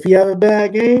 if he have a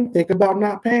bad game, think about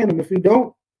not paying him. If he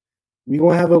don't, we're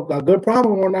going to have a good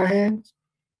problem on our hands.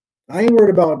 I ain't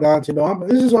worried about Dante,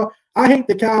 though. I hate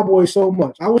the Cowboys so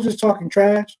much. I was just talking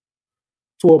trash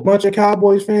to a bunch of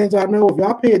Cowboys fans I know. If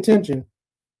y'all pay attention,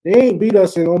 they ain't beat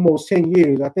us in almost 10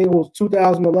 years. I think it was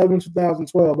 2011,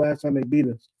 2012 last time they beat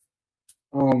us.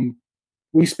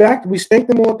 We spanked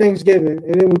them on Thanksgiving,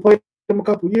 and then we played them a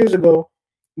couple years ago.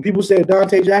 When people said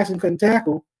Dante Jackson couldn't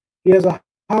tackle, he has a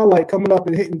highlight coming up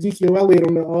and hitting Ezekiel Elliott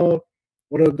on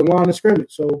the line of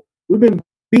scrimmage. So we've been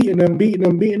beating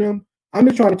them. I'm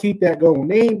just trying to keep that going.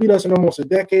 They ain't beat us in almost a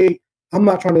decade. I'm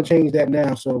not trying to change that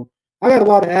now. So I got a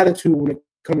lot of attitude when it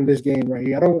comes to this game right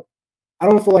here. I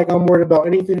don't feel like I'm worried about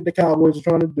anything that the Cowboys are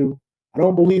trying to do. I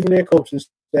don't believe in their coaching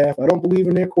staff. I don't believe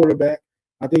in their quarterback.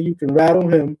 I think you can rattle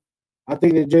him. I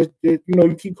think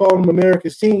you keep calling them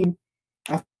America's team.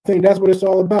 I think that's what it's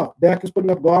all about. Dak is putting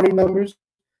up gaudy numbers.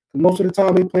 Most of the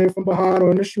time they playing from behind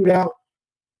or in the shootout.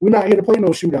 We're not here to play no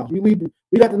shootouts. We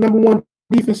got the number one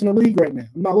defense in the league right now.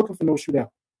 I'm not looking for no shootout.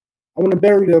 I want to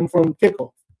bury them from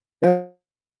kickoff. Yeah,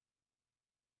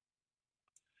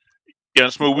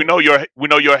 Smooth. We know your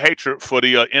hatred for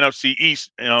the NFC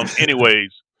East.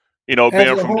 Anyways,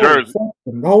 being from Jersey.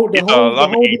 The whole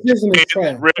division is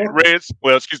trash. Reds.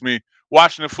 Well, excuse me.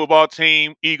 Washington football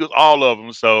team, Eagles, all of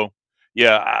them. So,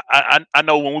 yeah, I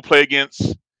know when we play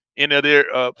against any of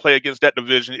their play against that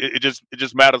division, it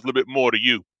just matters a little bit more to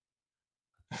you.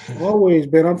 Always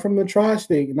been. I'm from the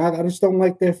tri-state, and I just don't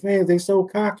like their fans. They so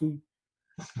cocky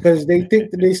because they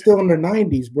think that they still in the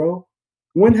 90s, bro.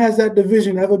 When has that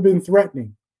division ever been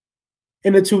threatening?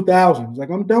 In the 2000s. Like,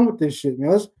 I'm done with this shit,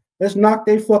 man. Let's knock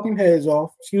their fucking heads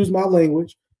off, excuse my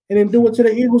language, and then do it to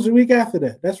the Eagles the week after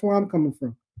that. That's where I'm coming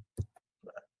from.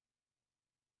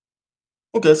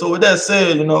 Okay, so with that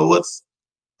said,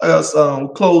 I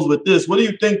got close with this. What do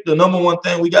you think the number one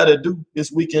thing we got to do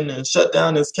this weekend and shut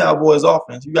down this Cowboys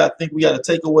offense? You got to think we got to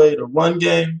take away the run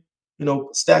game,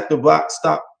 stack the box,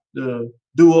 stop the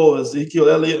duo Ezekiel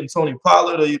Elliott and Tony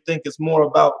Pollard, or you think it's more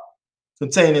about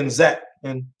containing Zach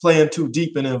and playing too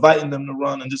deep and inviting them to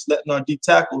run and just letting our D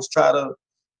tackles try to,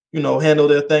 handle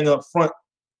their thing up front?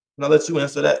 And I'll let you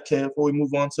answer that, Kev, before we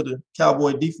move on to the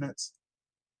Cowboy defense.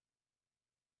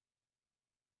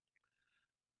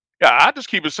 Yeah, I just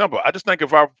keep it simple. I just think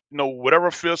if our, whatever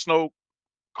Phil Snow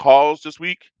calls this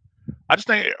week, I just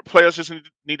think players just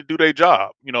need to do their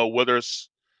job. Whether it's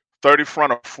 30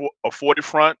 front or 40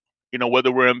 front,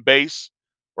 whether we're in base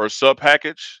or sub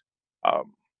package.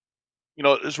 Um,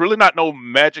 there's really not no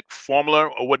magic formula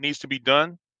or what needs to be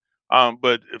done.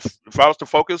 But if I was to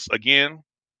focus again,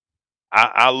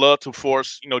 I love to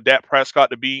force, Dak Prescott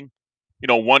to be,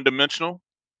 one dimensional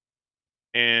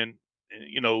and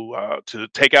to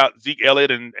take out Zeke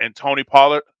Elliott and Tony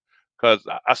Pollard because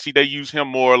I see they use him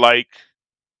more like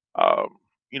kind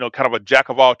of a jack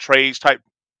of all trades type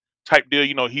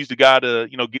deal. He's the guy to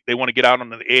they want to get out on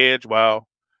the edge while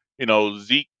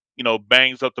Zeke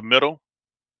bangs up the middle.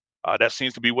 That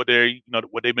seems to be what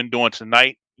what they've been doing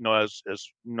tonight. As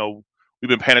we've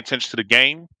been paying attention to the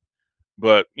game.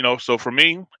 But so for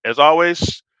me, as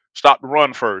always, stop the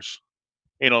run first.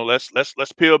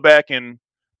 Let's peel back and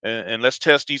let's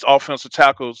test these offensive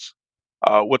tackles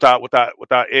without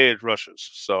edge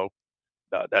rushers. So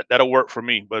that'll work for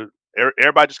me. But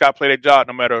everybody just got to play their job,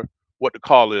 no matter what the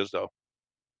call is, though.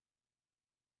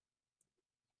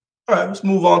 All right, let's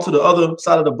move on to the other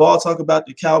side of the ball. Talk about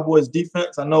the Cowboys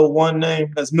defense. I know one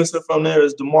name that's missing from there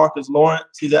is DeMarcus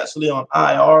Lawrence. He's actually on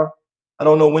IR. I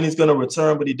don't know when he's going to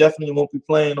return, but he definitely won't be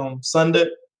playing on Sunday.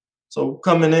 So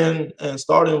coming in and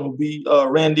starting will be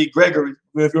Randy Gregory.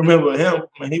 If you remember him,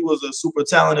 he was a super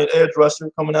talented edge rusher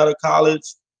coming out of college.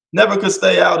 Never could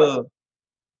stay out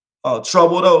of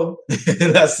trouble, though.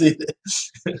 And I see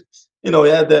that. He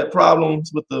had that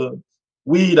problems with the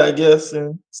weed, I guess.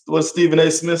 And what Stephen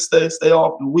A. Smith stay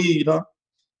off the weed, huh?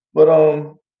 But,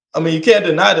 you can't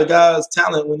deny the guy's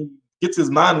talent when he gets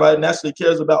his mind right and actually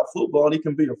cares about football. He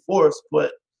can be a force.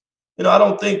 But,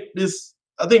 I think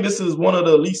this is one of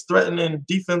the least threatening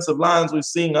defensive lines we've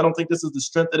seen. I don't think this is the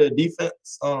strength of their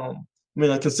defense.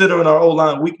 Considering our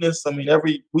O-line weakness,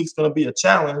 every week's going to be a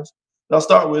challenge. But I'll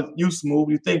start with you, Smooth.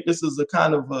 You think this is a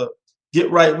kind of a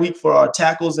get-right week for our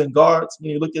tackles and guards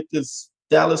when you look at this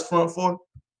Dallas front four?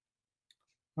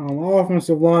 Our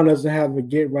offensive line doesn't have a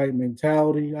get-right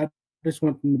mentality. I just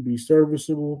want them to be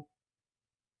serviceable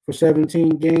for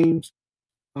 17 games.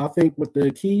 I think what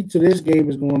the key to this game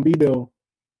is going to be, though,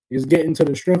 is getting to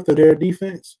the strength of their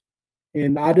defense.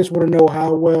 And I just want to know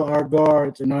how well our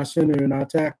guards and our center and our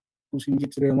tackles can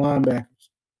get to their linebackers.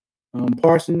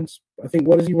 Parsons, I think,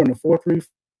 what is he running, 4.3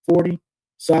 40?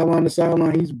 Sideline to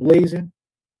sideline, he's blazing.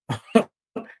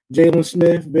 Jalen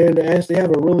Smith, Van Der Esch, they have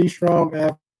a really strong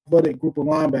athletic group of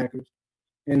linebackers.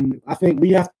 And I think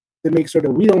we have to make sure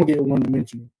that we don't get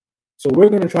one-dimensional. So we're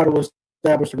going to try to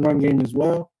establish the run game as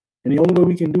well. And the only way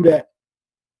we can do that,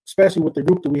 especially with the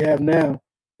group that we have now,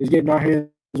 is getting our hands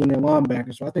on their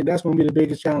linebackers. So I think that's going to be the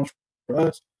biggest challenge for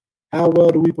us. How well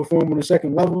do we perform on the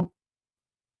second level?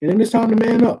 And then it's time to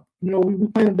man up. We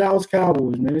playing the Dallas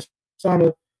Cowboys, man. It's time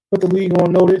to put the league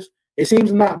on notice. It seems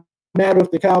to not matter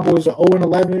if the Cowboys are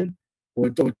 0-11 or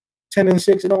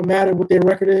 10-6. It don't matter what their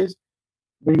record is.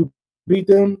 When you beat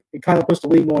them, it kind of puts the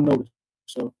league on notice.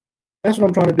 So that's what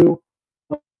I'm trying to do.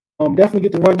 Definitely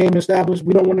get the run game established.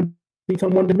 We don't want to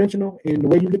become one-dimensional. And the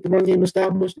way you get the run game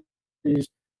established is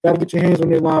got to get your hands on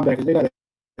their linebackers. They got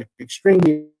to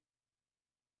extremely.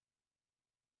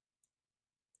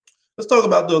 Let's talk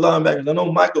about the linebackers. I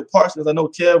know Michael Parsons. I know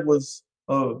Kev was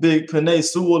a big Penei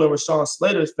Sewell and Rashawn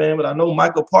Slater's fan, but I know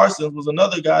Michael Parsons was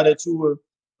another guy that you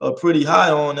were pretty high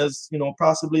on as,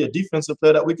 possibly a defensive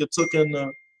player that we could took in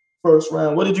the first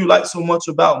round. What did you like so much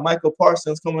about Michael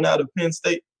Parsons coming out of Penn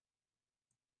State?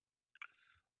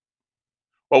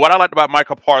 Well, what I liked about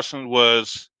Michael Parsons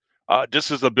was just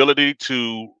his ability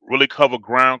to really cover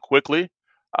ground quickly.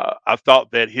 I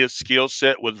thought that his skill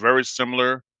set was very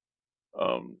similar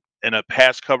in a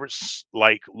pass coverage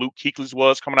like Luke Kuechly's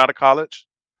was coming out of college.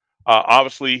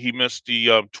 Obviously, he missed the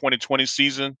 2020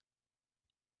 season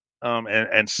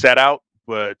and sat out,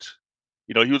 but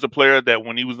he was a player that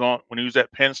when he was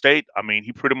at Penn State,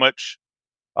 he pretty much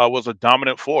was a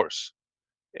dominant force,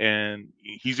 and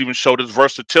he's even showed his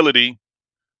versatility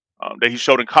that he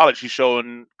showed in college. He's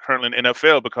showing currently in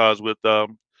NFL because with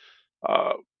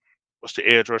what's the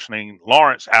edge rusher name,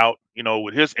 Lawrence out,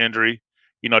 with his injury,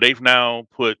 they've now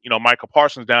put Michael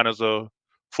Parsons down as a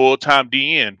full-time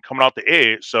DN coming off the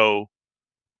edge. So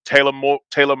Taylor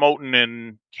Moton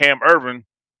and Cam Irvin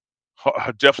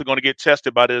are definitely going to get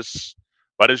tested by this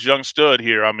young stud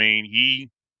here. I mean,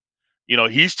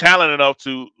 he's talented enough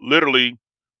to literally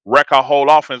wreck our whole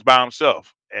offense by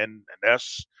himself, and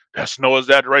that's no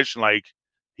exaggeration. Like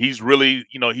he's really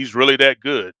that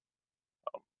good.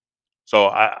 So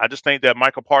I just think that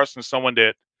Michael Parsons is someone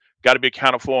that got to be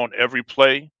accounted for on every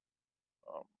play.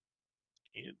 Um,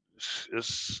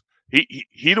 it's,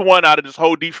 he the one out of this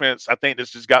whole defense. I think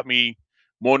this just got me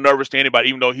more nervous than anybody,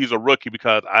 even though he's a rookie,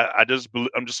 because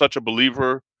I'm just such a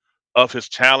believer of his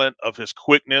talent, of his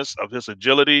quickness, of his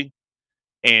agility,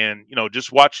 and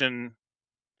just watching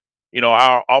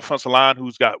our offensive line,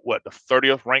 who's got what, the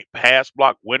 30th ranked pass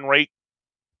block win rate.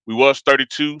 We was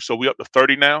 32, so we up to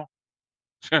 30 now.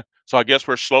 So I guess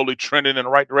we're slowly trending in the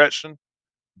right direction.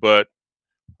 But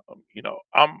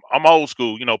I'm old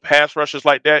school. Pass rushes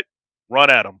like that, run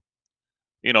at them.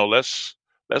 Let's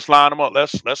line them up.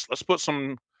 Let's put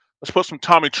some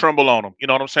Tommy Tremble on him. You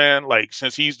know what I'm saying? Like,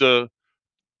 since he's the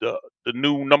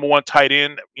new number one tight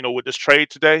end, with this trade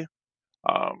today.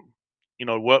 Um,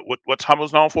 what Tom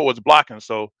was known for was blocking.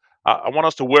 So I want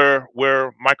us to wear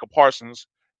Michael Parsons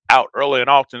out early and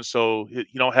often, so he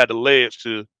don't have the legs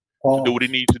to do what he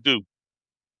needs to do.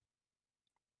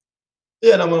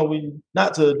 Yeah, and I mean,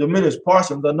 not to diminish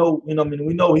Parsons. I know, we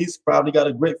know he's probably got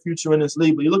a great future in this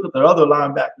league. But you look at the other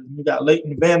linebackers. You got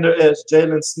Leighton Vander Esch,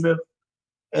 Jalen Smith,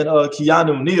 and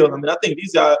Keanu Neal. I mean, I think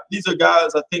these are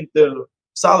guys. I think they're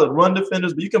solid run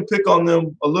defenders, but you can pick on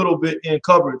them a little bit in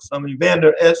coverage. I mean,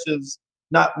 Vander Esch is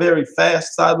not very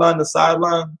fast sideline to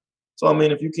sideline. So, I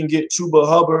mean, if you can get Chuba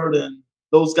Hubbard and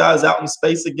those guys out in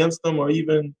space against them, or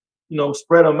even,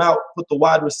 spread them out, put the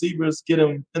wide receivers, get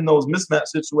them in those mismatch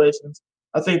situations,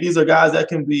 I think these are guys that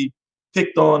can be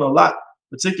picked on a lot.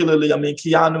 Particularly, I mean,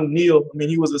 Keanu Neal,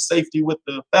 he was a safety with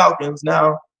the Falcons.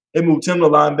 Now they moved him to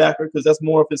linebacker because that's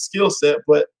more of his skill set.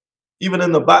 But even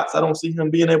in the box, I don't see him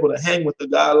being able to hang with a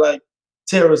guy like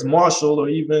Terrace Marshall, or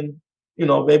even,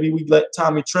 maybe we let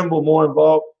Tommy Tremble more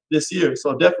involved this year.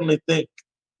 So I definitely think,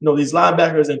 these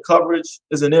linebackers in coverage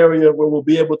is an area where we'll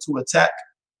be able to attack.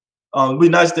 It'd be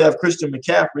nice to have Christian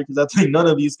McCaffrey, because I think none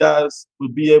of these guys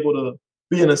would be able to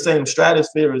be in the same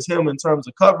stratosphere as him in terms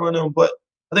of covering him. But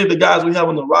I think the guys we have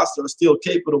on the roster are still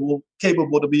capable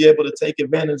to be able to take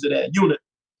advantage of that unit.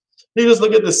 You just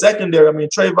look at the secondary. I mean,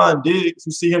 Trayvon Diggs,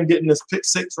 you see him getting this pick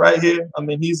six right here. I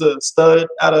mean, he's a stud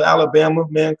out of Alabama,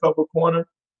 man cover corner.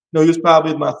 He was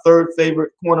probably my third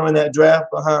favorite corner in that draft,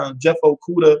 behind Jeff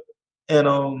Okudah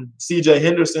and C.J.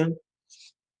 Henderson.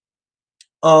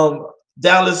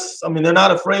 Dallas, I mean, they're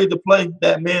not afraid to play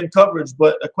that man coverage,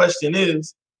 but the question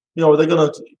is, are they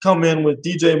going to come in with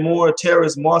DJ Moore,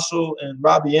 Terrace Marshall, and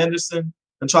Robbie Anderson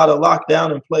and try to lock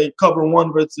down and play cover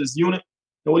one versus unit?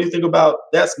 And what do you think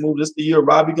about that move? This the year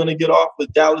Robbie going to get off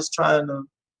with Dallas trying to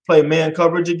play man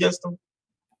coverage against them?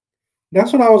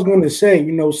 That's what I was going to say.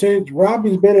 Since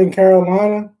Robbie's been in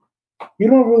Carolina, you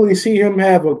don't really see him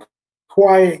have a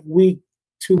quiet week,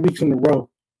 2 weeks in a row.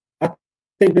 I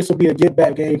think this will be a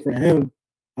get-back game for him.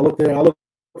 I look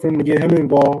for him to get him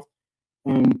involved.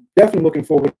 Definitely looking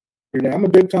forward to that. I'm a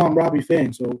big-time Robbie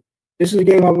fan, so this is a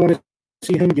game I want to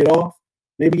see him get off,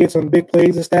 maybe get some big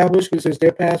plays established, because since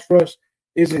their pass rush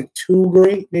isn't too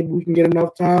great, maybe we can get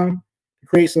enough time to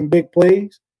create some big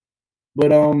plays.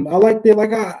 But I like that.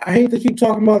 Like, I hate to keep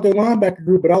talking about their linebacker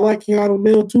group, but I like Keanu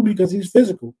Neal too, because he's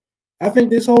physical. I think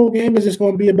this whole game is just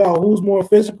going to be about who's more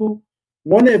physical.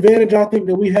 One advantage I think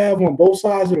that we have on both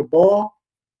sides of the ball,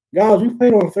 guys, we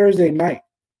played on Thursday night.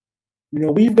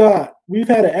 We've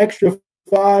had an extra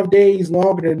 5 days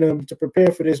longer than them to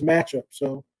prepare for this matchup.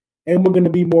 So, and we're going to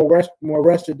be more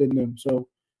rested than them. So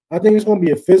I think it's going to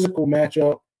be a physical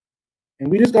matchup,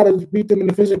 and we just got to beat them in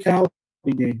the physicality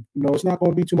game. It's not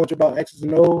going to be too much about X's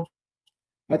and O's.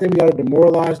 I think we got to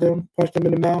demoralize them, punch them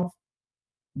in the mouth,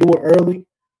 do it early.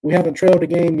 We haven't trailed the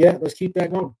game yet. Let's keep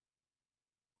that going.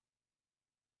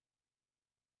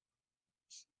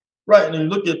 Right, and you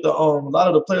look at the a lot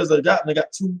of the players they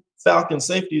got two Falcon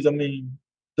safeties. I mean,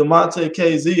 DeMonte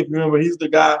KZ, if you remember, he's the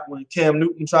guy when Cam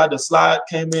Newton tried to slide,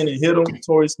 came in and hit him.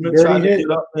 Torrey Smith tried to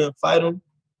get up and fight him.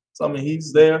 So, I mean,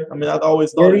 he's there. I mean, I've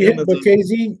always thought of him as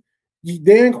KZ,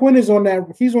 Dan Quinn is on that.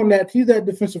 He's that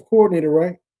defensive coordinator,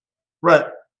 right? Right.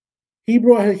 He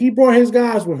brought his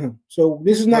guys with him. So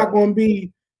this is not going to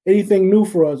be anything new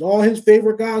for us. All his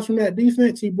favorite guys from that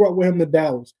defense, he brought with him to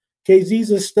Dallas.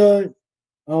 KZ's a stud.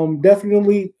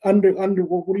 Definitely what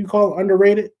do you call it?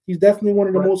 Underrated. He's definitely one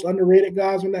of the most underrated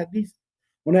guys on that defense.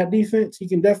 On that defense, he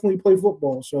can definitely play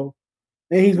football. So,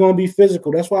 and he's going to be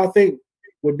physical. That's why I think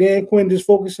with Dan Quinn just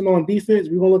focusing on defense,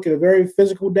 we're gonna look at a very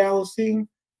physical Dallas team,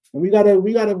 and we gotta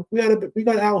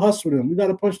out hustle them. We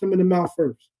gotta punch them in the mouth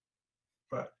first.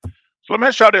 Right. So let me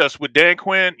ask y'all this: with Dan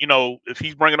Quinn, if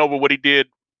he's bringing over what he did,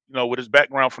 with his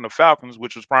background from the Falcons,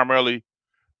 which was primarily,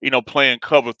 playing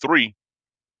cover three.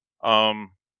 I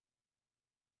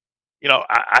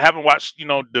haven't watched,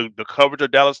 the coverage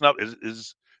of Dallas enough.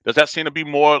 Does that seem to be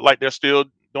more like they're still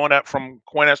doing that from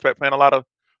Quinn aspect, playing a lot of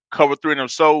cover three? And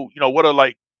if so, what are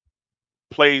like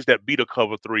plays that beat a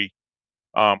cover three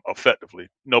effectively?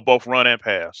 Both run and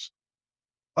pass.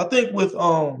 I think with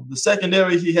the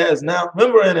secondary he has now,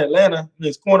 remember in Atlanta,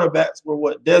 his cornerbacks were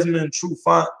what? Desmond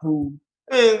Trufant, who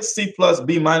C plus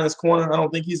B minus corner. I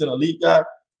don't think he's an elite guy.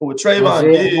 But with Trayvon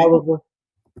Diggs,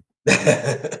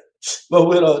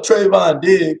 Trayvon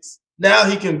Diggs, now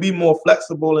he can be more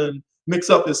flexible and mix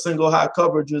up his single high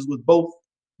coverages with both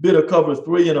bit of cover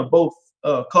three and both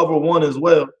cover one as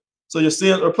well. So you're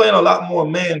seeing they're playing a lot more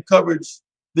man coverage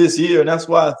this year, and that's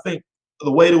why I think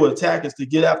the way to attack is to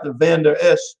get after Van Der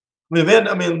Esch.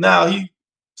 Now he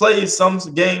plays some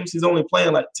games. He's only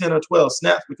playing like 10 or 12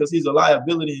 snaps because he's a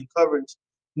liability in coverage.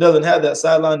 He doesn't have that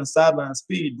sideline to sideline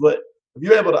speed. But if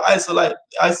you're able to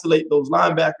isolate those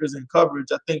linebackers in coverage,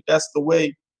 I think that's the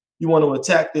way you want to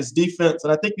attack this defense.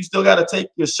 And I think you still got to take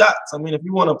your shots. If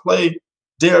you want to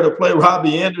dare to play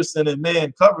Robbie Anderson in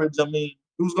man coverage,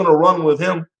 who's going to run with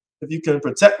him if you can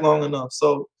protect long enough?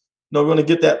 So, we're going to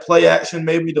get that play action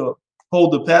maybe to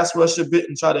hold the pass rush a bit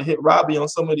and try to hit Robbie on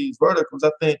some of these verticals.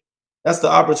 I think that's the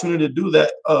opportunity to do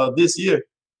that this year.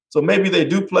 So maybe they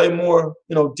do play more,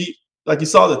 deep. Like you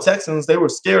saw the Texans, they were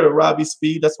scared of Robbie's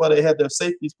speed. That's why they had their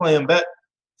safeties playing back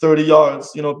 30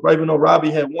 yards. Even though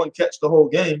Robbie had one catch the whole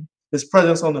game, his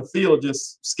presence on the field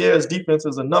just scares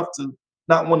defenses enough to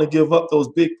not want to give up those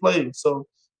big plays. So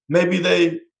maybe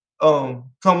they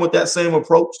come with that same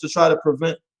approach to try to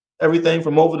prevent everything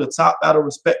from over the top out of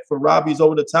respect for Robbie's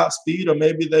over the top speed, or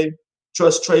maybe they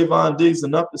trust Trayvon Diggs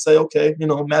enough to say, okay,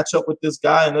 match up with this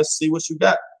guy and let's see what you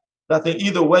got. But I think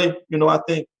either way, I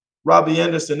think Robbie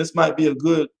Anderson, this might be a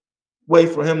good way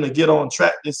for him to get on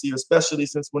track this year, especially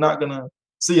since we're not going to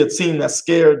see a team that's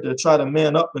scared to try to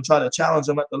man up and try to challenge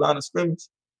him at the line of scrimmage.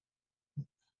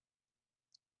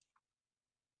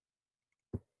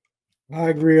 I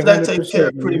agree 100%. That takes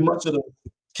care pretty much of the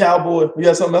Cowboy. You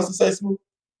got something else to say, Smooth?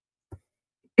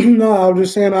 No, I was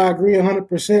just saying I agree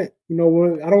 100%.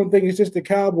 I don't think it's just the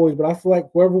Cowboys, but I feel like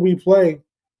wherever we play,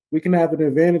 we can have an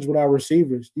advantage with our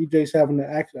receivers. DJ's having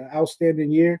an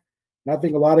outstanding year, and I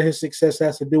think a lot of his success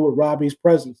has to do with Robbie's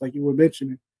presence, like you were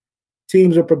mentioning.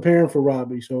 Teams are preparing for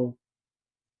Robbie, so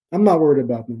I'm not worried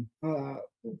about them.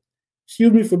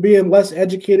 Excuse me for being less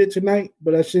educated tonight,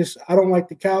 but that's just I don't like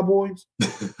the Cowboys.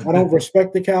 I don't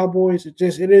respect the Cowboys. It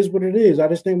is what it is. I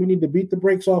just think we need to beat the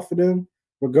brakes off of them,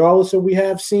 regardless if we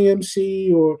have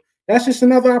CMC or that's just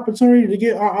another opportunity to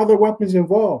get our other weapons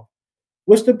involved.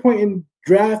 What's the point in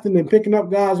drafting and picking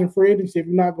up guys in free agency if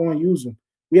you're not going to use them?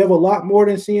 We have a lot more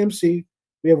than CMC.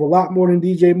 We have a lot more than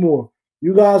DJ Moore.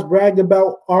 You guys bragged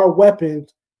about our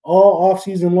weapons all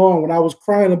offseason long when I was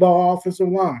crying about our offensive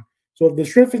line. So if the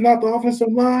strength is not the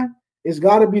offensive line, it's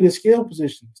got to be the skill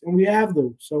positions, and we have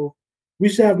those. So we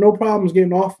should have no problems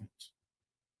getting offense.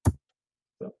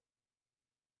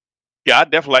 Yeah,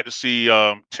 I'd definitely like to see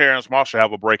Terrence Marshall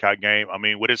have a breakout game.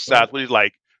 With his size, what he's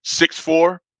like 6'4"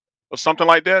 or something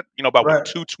like that. About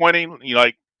 220.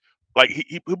 Like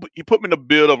he put me in the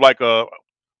build of like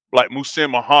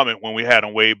Muhsin Muhammad when we had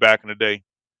him way back in the day.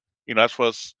 That's for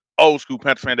us old school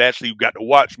Panther fans that actually got to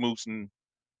watch Moose and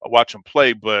watch him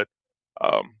play. But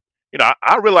I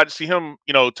really like to see him,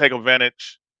 take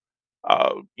advantage,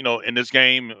 in this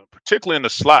game, particularly in the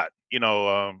slot.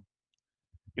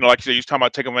 Like you said, you're talking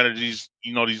about taking advantage of these,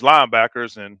 these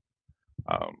linebackers, and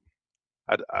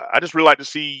I just really like to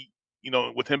see,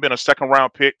 with him being a second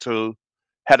round pick, to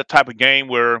have the type of game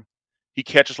where he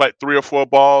catches like 3 or 4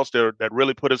 balls that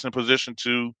really put us in position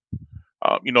to,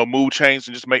 move chains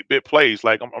and just make big plays.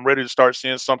 Like I'm ready to start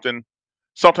seeing something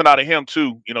out of him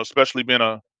too, especially being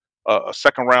a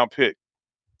second round pick.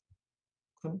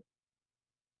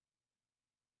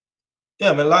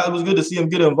 Yeah, man, it was good to see him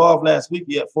get involved last week.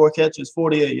 He had 4 catches,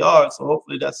 48 yards. So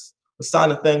hopefully that's a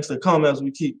sign of things to come as we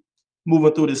keep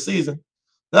moving through this season.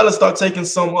 Now let's start taking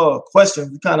some questions.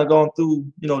 We've kind of gone through,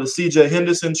 the CJ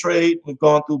Henderson trade. We've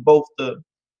gone through both the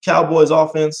Cowboys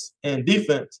offense and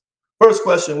defense. First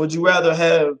question, would you rather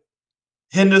have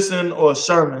Henderson or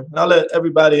Sherman? And I'll let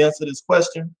everybody answer this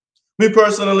question. Me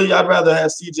personally, I'd rather have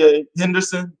CJ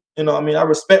Henderson. I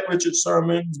respect Richard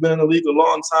Sherman. He's been in the league a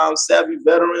long time, savvy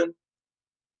veteran.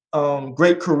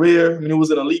 Great career. I mean, he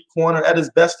was an elite corner. At his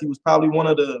best, he was probably one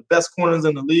of the best corners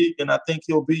in the league, and I think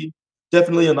he'll be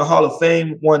definitely in the Hall of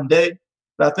Fame one day.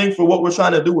 But I think for what we're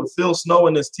trying to do with Phil Snow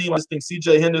and his team, I just think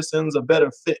C.J. Henderson's a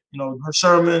better fit.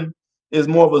 Sherman is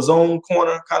more of a zone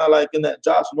corner, kind of like in that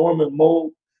Josh Norman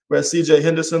mold, where C.J.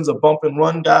 Henderson's a bump and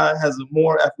run guy, has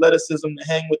more athleticism to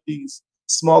hang with these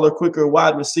smaller, quicker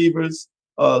wide receivers.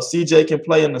 C.J. can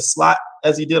play in the slot,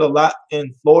 as he did a lot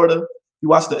in Florida. You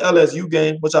watched the LSU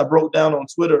game, which I broke down on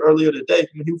Twitter earlier today. I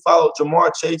mean, he followed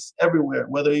Jamar Chase everywhere,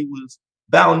 whether he was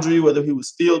boundary, whether he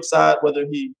was field side,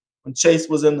 when Chase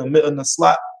was in the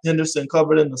slot, Henderson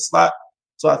covered in the slot.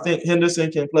 So I think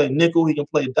Henderson can play nickel, he can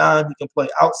play dime, he can play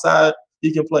outside,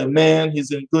 he can play man.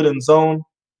 He's good in zone.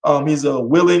 He's a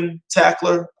willing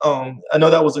tackler. I know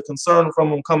that was a concern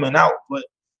from him coming out, but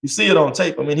you see it on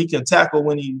tape. I mean, he can tackle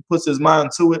when he puts his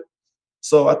mind to it.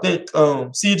 So I think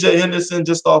C.J. Henderson,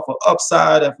 just off of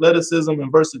upside, athleticism,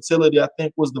 and versatility, I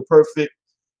think was the perfect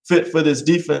fit for this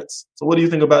defense. So what do you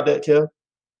think about that, Kev?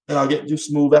 And I'll get you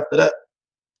Smooth after that.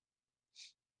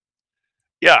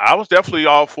 Yeah, I was definitely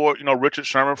all for Richard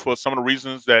Sherman for some of the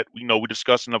reasons that we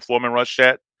discussed in the Foreman Rush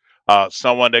chat.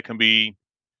 Someone that can be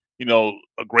a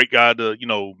great guy to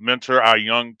mentor our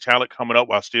young talent coming up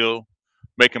while still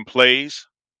making plays.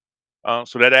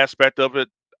 So that aspect of it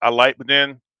I like. But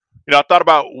then I thought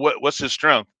about what's his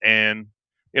strength, and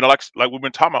like we've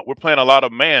been talking about, we're playing a lot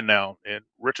of man now, and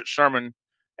Richard Sherman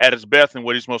at his best and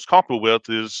what he's most comfortable with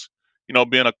is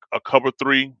being a cover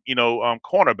three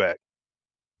cornerback.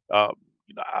 Uh,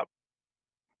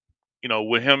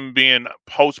 with him being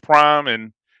post prime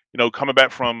and coming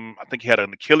back from, I think he had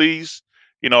an Achilles.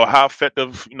 How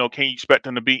effective can you expect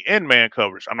him to be in man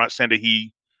coverage? I'm not saying that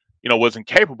he wasn't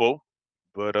capable,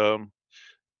 but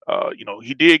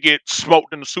he did get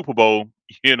smoked in the Super Bowl.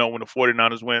 When the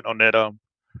 49ers went on that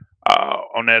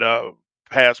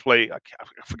pass play. I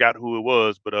forgot who it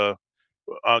was, but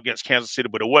against Kansas City,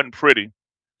 but it wasn't pretty.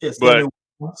 Yes, But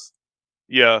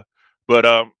yeah,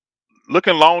 but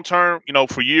looking long term,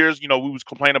 for years, we was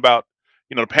complaining about,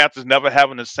 the Panthers never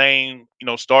having the same,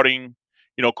 starting,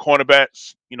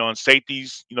 cornerbacks, and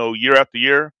safeties, year after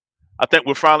year. I think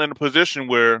we're finally in a position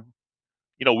where,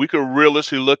 we could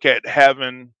realistically look at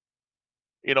having,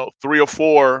 three or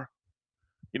four,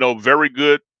 very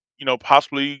good,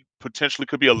 possibly potentially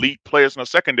could be elite players in the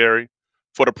secondary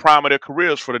for the prime of their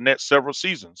careers for the next several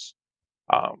seasons.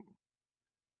 Um,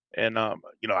 and I'm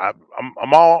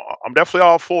definitely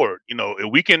all for it.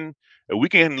 If we can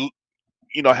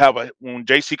have when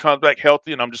JC comes back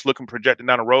healthy, and I'm just looking projecting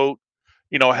down the road,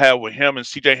 have with him and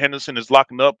CJ Henderson is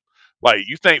locking up. Like,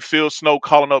 you think Phil Snow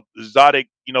calling up exotic,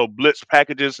 blitz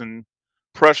packages and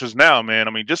pressures now, man.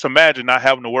 I mean, just imagine not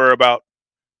having to worry about,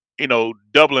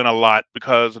 doubling a lot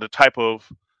because of the type of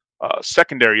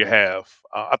secondary you have.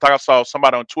 I thought I saw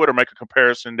somebody on Twitter make a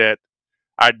comparison that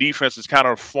our defense is kind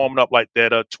of forming up like that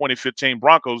 2015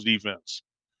 Broncos defense.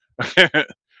 I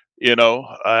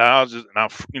was just,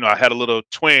 and I had a little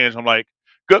twinge. I'm like,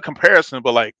 good comparison,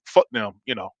 but like, fuck them,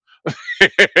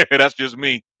 That's just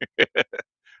me.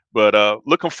 But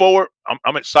looking forward,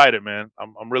 I'm excited, man.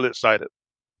 I'm really excited.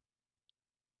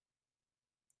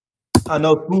 I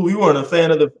know you weren't a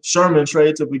fan of the Sherman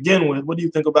trade to begin with. What do you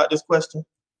think about this question?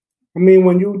 I mean,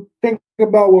 when you think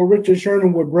about what Richard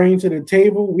Sherman would bring to the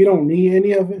table, we don't need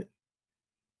any of it.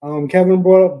 Kevin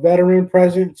brought up veteran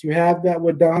presence. You have that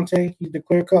with Dante. He's the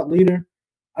clear-cut leader.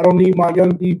 I don't need my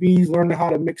young DBs learning how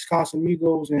to mix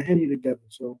Casamigos and Henny together.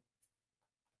 So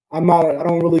I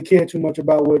don't really care too much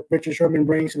about what Richard Sherman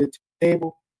brings to the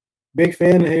table. Big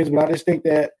fan of his, but I just think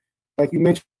that, like you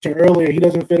mentioned earlier, he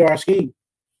doesn't fit our scheme.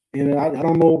 And I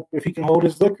don't know if he can hold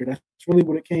his liquor. That's really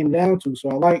what it came down to.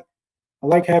 So I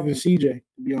like having CJ, to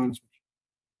be honest with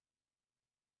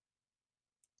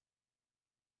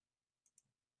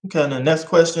you. Okay, and the next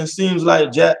question seems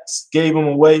like Jax gave him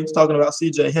away. He's talking about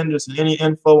CJ Henderson. Any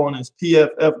info on his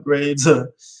PFF grades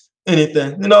or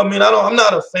anything? I'm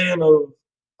not a fan of.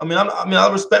 I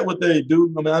respect what they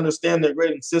do. I understand their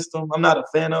grading system. I'm not a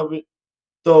fan of it,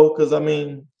 though, because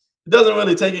it doesn't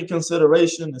really take in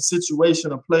consideration the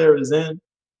situation a player is in.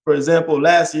 For example,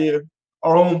 last year,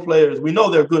 our own players, we know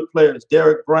they're good players.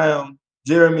 Derek Brown,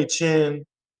 Jeremy Chin,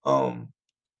 a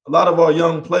lot of our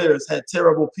young players had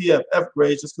terrible PFF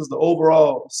grades just because the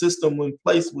overall system in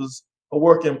place was a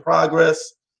work in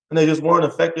progress, and they just weren't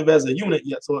effective as a unit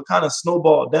yet. So it kind of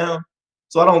snowballed down.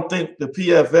 So I don't think the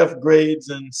PFF grades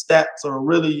and stats are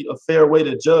really a fair way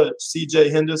to judge CJ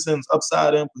Henderson's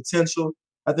upside and potential.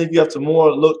 I think you have to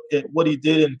more look at what he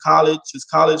did in college, his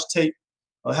college tape,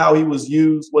 how he was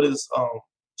used, what his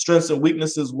strengths and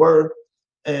weaknesses were,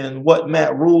 and what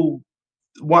Matt Rule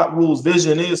what Rule's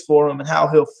vision is for him and how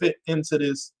he'll fit into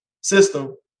this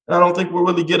system. And I don't think we'll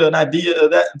really get an idea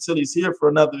of that until he's here for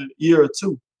another year or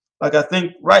two. Like, I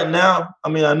think right now, I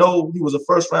mean, I know he was a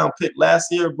first-round pick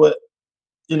last year, but,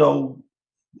 you know,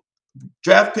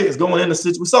 draft picks going into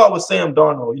situations. We saw it with Sam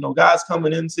Darnold. You know, guys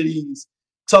coming into these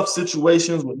tough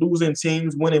situations with losing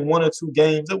teams, winning 1 or 2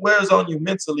 games. It wears on you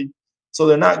mentally. So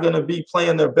they're not going to be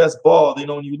playing their best ball. You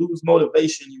know, when you lose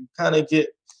motivation, you kind of get,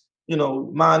 you know,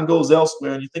 mind goes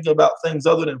elsewhere and you're thinking about things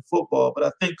other than football. But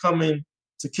I think coming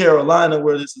to Carolina,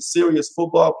 where it's a serious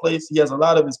football place, he has a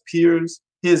lot of his peers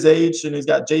his age, and he's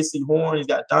got J.C. Horn, he's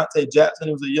got Dante Jackson,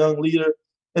 who's a young leader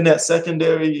in that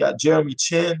secondary. You got Jeremy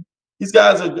Chin. These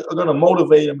guys are going to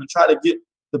motivate him and try to get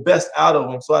the best out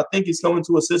of him. So I think he's coming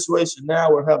to a situation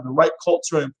now where we have the right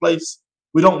culture in place.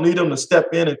 We don't need him to step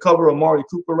in and cover Amari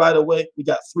Cooper right away. We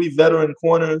got 3 veteran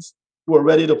corners who are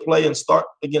ready to play and start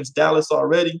against Dallas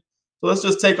already. So let's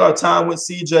just take our time with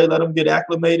CJ, let him get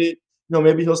acclimated. You know,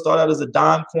 maybe he'll start out as a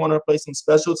dime corner, play some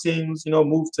special teams, you know,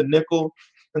 move to nickel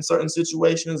in certain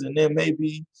situations, and then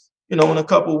maybe, you know, in a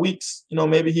couple of weeks, you know,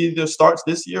 maybe he either starts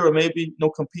this year or maybe, you know,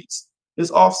 competes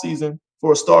this offseason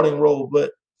for a starting role.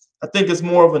 But I think it's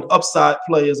more of an upside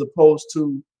play as opposed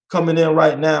to coming in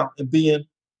right now and being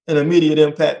an immediate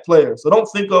impact player. So don't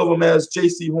think of him as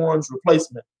J.C. Horn's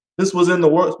replacement. This was in the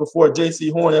works before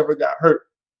J.C. Horn ever got hurt.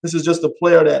 This is just a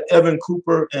player that Evan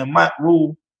Cooper and Mike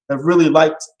Rule have really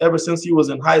liked ever since he was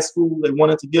in high school. They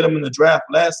wanted to get him in the draft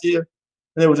last year,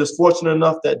 and they were just fortunate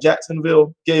enough that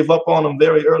Jacksonville gave up on him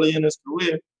very early in his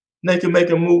career. And they can make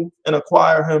a move and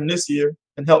acquire him this year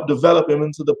and help develop him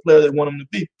into the player they want him to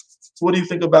be. So what do you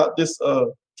think about this,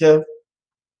 Kev?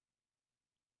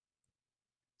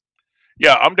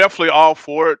 Yeah, I'm definitely all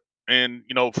for it, and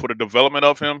you know, for the development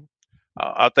of him.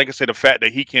 I think it's the fact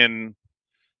that he can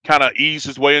kind of ease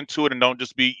his way into it and don't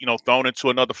just be, you know, thrown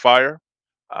into another fire.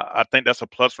 I think that's a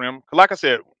plus for him. 'Cause like I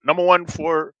said, number one,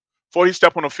 for before he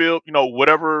step on the field, you know,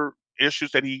 whatever issues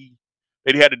that he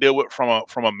had to deal with from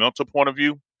a mental point of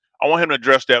view, I want him to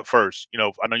address that first. You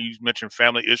know, I know you mentioned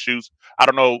family issues. I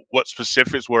don't know what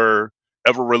specifics were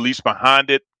ever released behind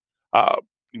it. Uh,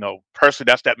 you know, personally,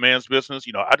 that's that man's business.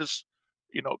 You know, I just,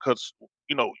 you know, because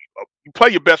you know, you play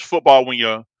your best football when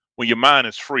your mind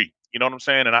is free. You know what I'm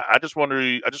saying? And I just wonder,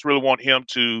 I just really want him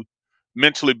to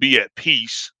mentally be at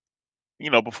peace, you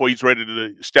know, before he's ready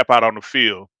to step out on the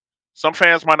field. Some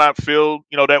fans might not feel,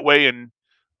 you know, that way, and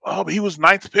oh, but he was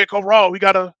ninth pick overall. We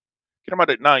gotta get him out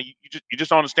of. Nah, you just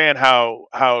don't understand how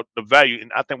the value.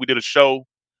 And I think we did a show,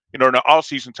 you know, in the off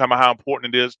season talking about how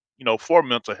important it is, you know, for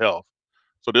mental health.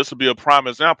 So this will be a prime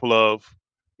example of,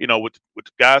 you know, with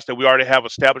the guys that we already have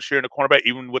established here in the cornerback,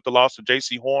 even with the loss of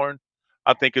J.C. Horn,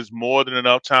 I think is more than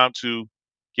enough time to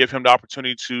give him the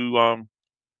opportunity to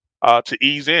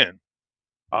ease in.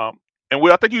 Um, and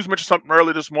I think you mentioned something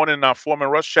earlier this morning in our foreman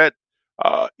rush chat.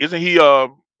 Isn't he a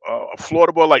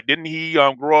Florida boy? Like, didn't he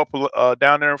grow up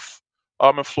down there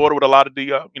in Florida with a lot of the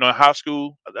you know, in high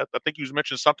school? I think you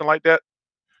mentioned something like that.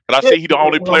 But I Yeah, see he the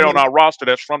only well, I player on mean, our roster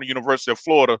that's from the University of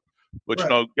Florida. But you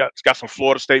right. know, got some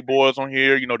Florida State boys on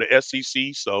here. You know, the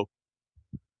SEC. So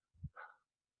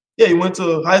Yeah, he went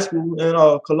to high school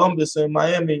in Columbus and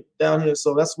Miami down here.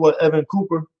 So that's what Evan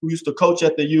Cooper, who used to coach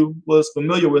at the U, was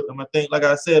familiar with him. I think, like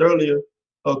I said earlier,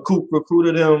 Coop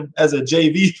recruited him as a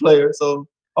JV player. So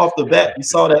off the bat, you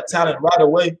saw that talent right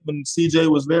away when CJ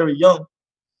was very young.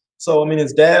 So I mean,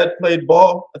 his dad played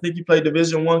ball. I think he played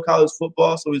Division I college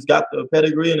football. So he's got the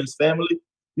pedigree in his family.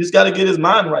 You just got to get his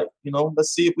mind right. You know,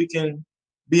 let's see if we can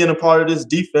be in a part of this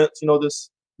defense. You know, this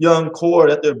young core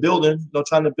that they're building. You know,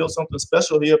 trying to build something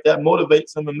special here. If that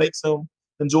motivates him and makes him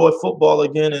enjoy football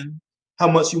again, and how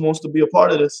much he wants to be a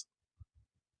part of this.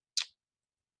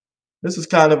 This is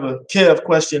kind of a Kev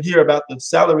question here about the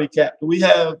salary cap. Do we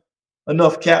have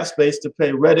enough cap space to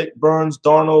pay Reddick, Burns,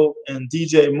 Darnold, and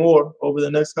DJ Moore over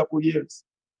the next couple of years?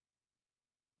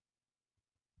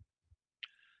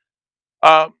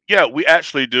 yeah, we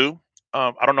actually do.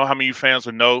 I don't know how many of you fans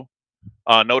will know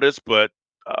this, but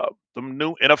the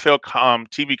new NFL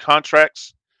TV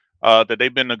contracts that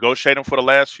they've been negotiating for the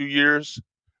last few years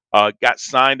got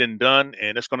signed and done,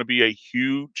 and it's going to be a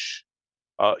huge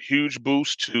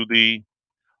boost to the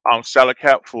salary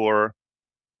cap for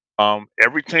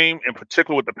every team, in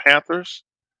particular with the Panthers.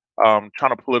 Trying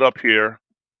to pull it up here,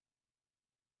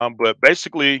 but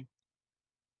basically,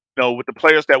 you know, with the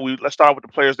players that let's start with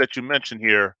the players that you mentioned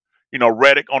here. You know,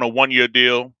 Reddick on a 1 year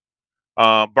deal.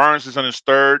 Burns is on his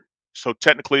third, so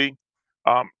technically,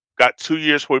 um, got 2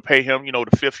 years where we pay him. You know,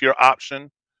 the fifth year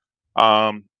option.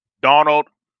 Um, Donald,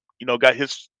 you know, got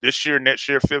his this year, next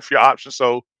year, fifth year option.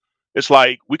 So it's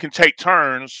like we can take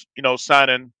turns, you know,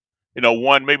 signing,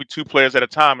 one, maybe two players at a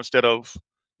time instead of,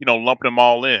 lumping them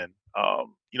all in.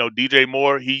 DJ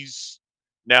Moore, he's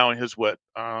now in his what?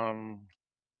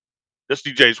 This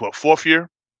DJ's what, fourth year?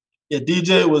 Yeah,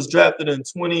 DJ was drafted in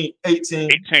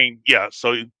 2018. 18. Yeah.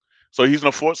 So he's in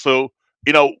a fourth. So,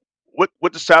 you know,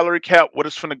 with the salary cap, what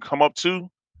it's going to come up to,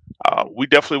 we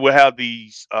definitely will have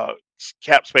these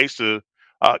cap space to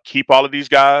keep all of these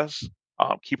guys,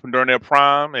 keep them during their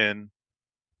prime, and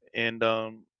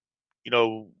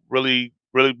really,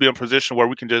 really be in a position where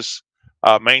we can just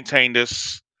maintain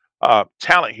this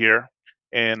talent here.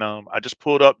 And I just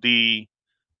pulled up the,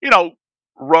 you know,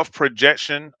 rough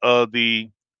projection of the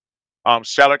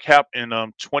salary cap in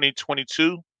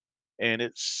 2022, and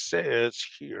it says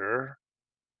here,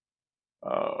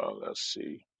 let's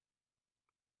see,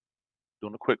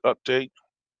 doing a quick update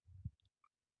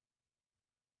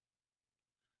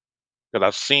because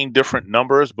I've seen different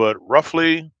numbers, but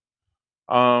roughly,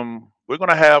 we're going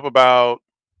to have about,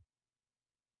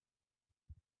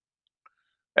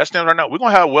 that stands right now, we're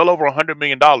going to have well over $100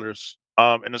 million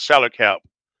in the salary cap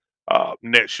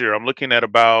next year. I'm looking at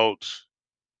about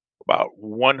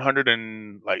 100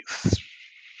 and like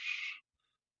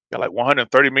got like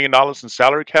 $130 million in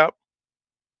salary cap.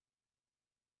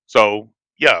 So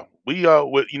yeah, we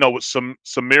with some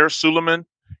Samir Suleiman,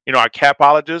 our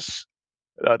capologist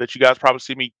that you guys probably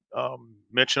see me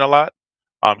mention a lot.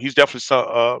 He's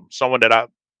definitely someone that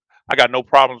I got no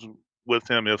problems with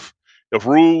him. If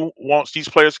Rule wants these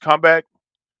players to come back,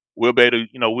 we'll be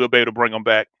able to bring them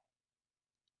back.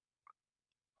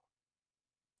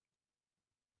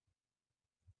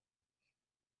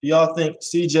 Do y'all think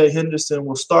C.J. Henderson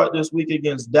will start this week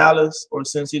against Dallas, or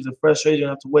since he's a fresh agent,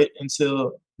 have to wait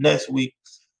until next week?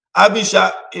 I'd be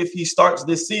shocked if he starts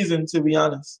this season, to be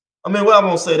honest. I mean, well, I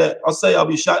won't say that. I'll say I'll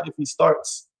be shocked if he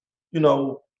starts,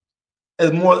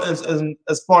 as more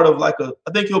as part of I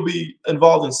think he'll be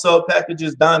involved in sub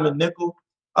packages, diamond nickel.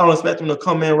 I don't expect him to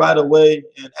come in right away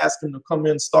and ask him to come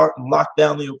in, start, and lock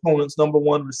down the opponent's number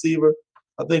one receiver.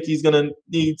 I think he's going to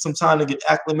need some time to get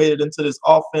acclimated into this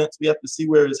offense. We have to see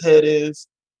where his head is,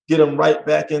 get him right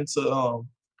back into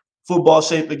football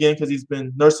shape again because he's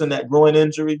been nursing that groin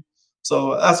injury.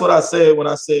 So that's what I said when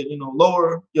I said,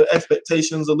 lower your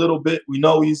expectations a little bit. We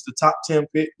know he's the top 10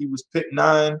 pick. He was picked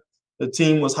 9. The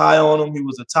team was high on him. He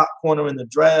was a top corner in the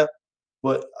draft.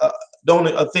 But I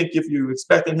think if you're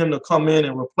expecting him to come in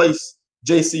and replace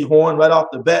J.C. Horn right off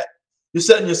the bat, you're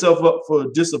setting yourself up for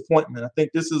disappointment. I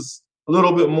think this is a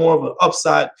little bit more of an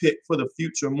upside pick for the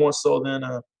future, more so than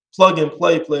a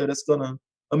plug-and-play player that's going to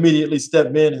immediately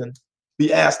step in and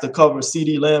be asked to cover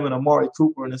CeeDee Lamb and Amari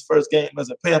Cooper in his first game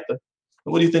as a Panther.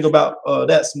 What do you think about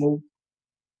that, Smooth?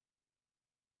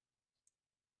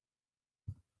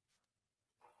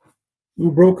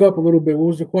 You broke up a little bit. What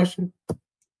was the question?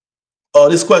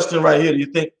 This question right here. Do you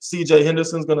think C.J.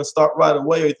 Henderson's going to start right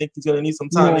away, or you think he's going to need some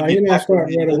time to get he's not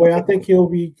starting right away. I think he'll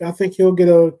get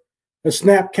a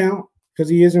snap count because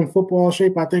he is in football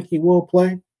shape. I think he will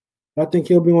play. I think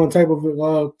he'll be on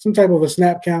some type of a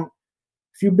snap count.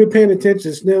 If you've been paying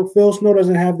attention, Phil Snow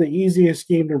doesn't have the easiest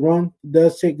scheme to run. It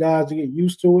does take guys to get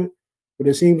used to it, but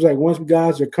it seems like once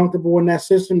guys are comfortable in that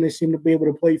system, they seem to be able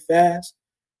to play fast.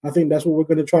 I think that's what we're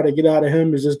going to try to get out of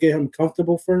him is just get him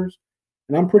comfortable first.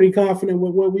 And I'm pretty confident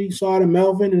with what we saw to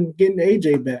Melvin and getting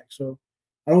AJ back. So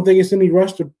I don't think it's any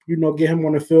rush to, get him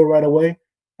on the field right away.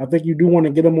 I think you do want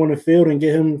to get him on the field and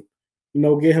get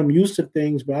him used to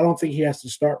things, but I don't think he has to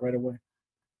start right away.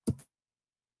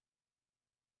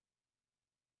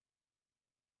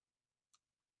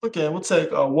 Okay, we'll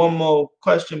take one more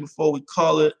question before we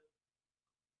call it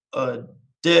a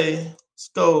day. Let's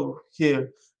go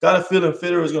here. Got a feeling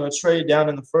Fitter is going to trade down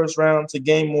in the first round to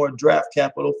gain more draft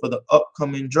capital for the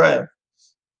upcoming draft.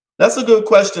 That's a good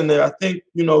question there. I think,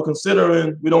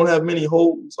 considering we don't have many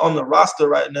holes on the roster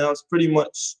right now, it's pretty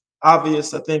much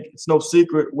obvious. I think it's no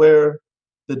secret where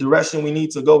the direction we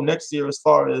need to go next year as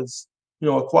far as,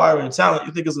 acquiring talent.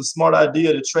 You think it's a smart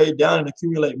idea to trade down and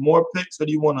accumulate more picks, or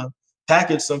do you want to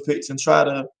package some picks and try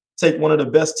to take one of the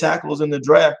best tackles in the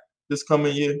draft this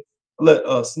coming year? I'll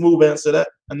let Smooth answer that,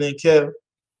 and then Kev.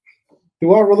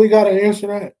 Do I really got to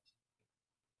answer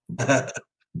that?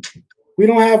 We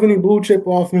don't have any blue chip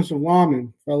offensive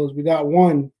linemen, fellas. We got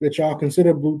one that y'all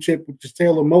consider blue chip, which is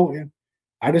Taylor Moton.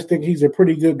 I just think he's a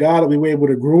pretty good guy that we were able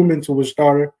to groom into a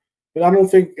starter. But I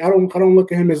don't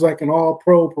look at him as like an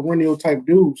all-pro perennial type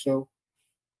dude. So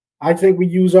I think we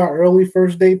use our early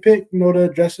first day pick, to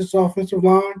address this offensive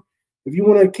line. If you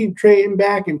want to keep trading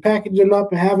back and packaging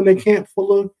up and having a camp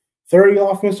full of 30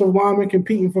 offensive linemen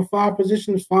competing for 5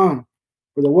 positions, fine.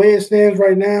 But the way it stands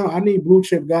right now, I need blue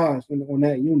chip guys on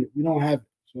that unit. We don't have it.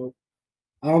 So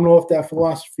I don't know if that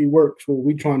philosophy works, what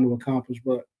we're trying to accomplish,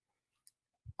 but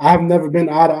I have never been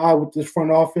eye to eye with this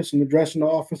front office and addressing the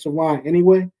offensive line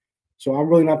anyway. So I'm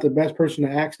really not the best person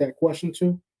to ask that question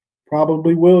to.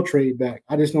 Probably will trade back.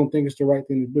 I just don't think it's the right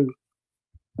thing to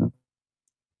do.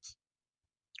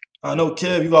 I know,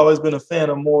 Kev, you've always been a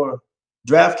fan of more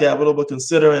draft capital, but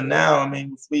considering now, I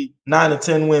mean, if we 9 to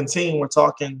 10 win team, we're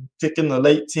talking picking the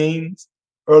late teens,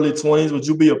 early 20s. Would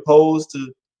you be opposed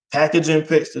to packaging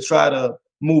picks to try to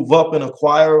move up and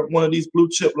acquire one of these blue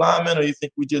chip linemen, or you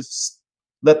think we just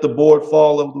let the board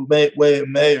fall the way it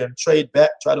may and trade back,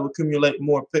 try to accumulate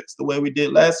more picks the way we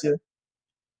did last year?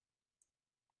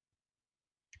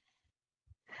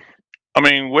 I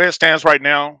mean, where it stands right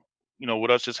now,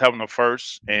 with us just having the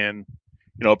first and,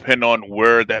 depending on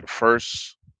where that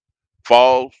first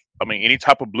falls, I mean, any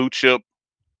type of blue chip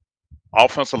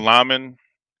offensive lineman,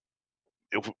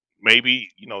 if maybe,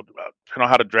 depending on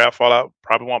how the draft fall out,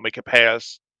 probably won't make it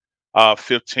past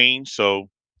 15. So,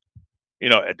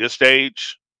 at this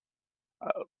stage,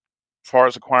 as far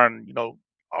as acquiring,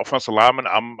 offensive linemen,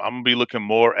 I'm gonna be looking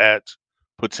more at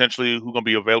potentially who's gonna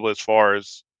be available as far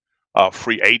as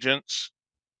free agents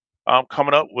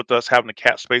coming up with us having the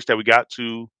cap space that we got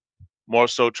to more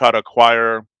so try to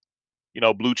acquire,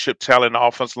 blue chip talent in the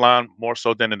offensive line more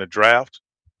so than in the draft.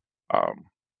 Um,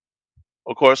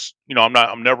 of course,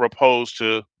 I'm never opposed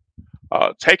to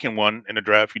taking one in the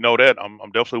draft. You know that I'm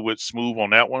definitely with Smooth on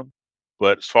that one.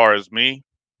 But as far as me,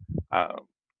 uh,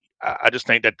 I just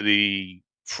think that the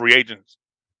free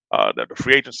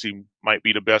agency might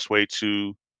be the best way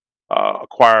to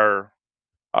acquire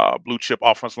blue chip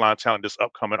offensive line talent this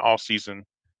upcoming off season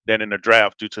than in the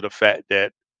draft due to the fact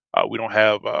that uh, we don't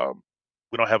have um,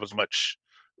 we don't have as much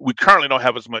we currently don't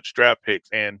have as much draft picks,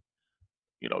 and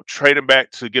trading back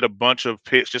to get a bunch of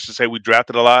picks just to say we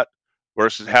drafted a lot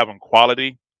versus having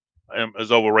quality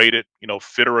is overrated.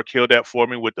 Fitterer killed that for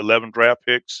me with 11 draft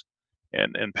picks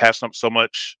and passing up so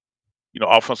much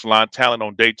offensive line talent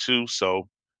on day two. So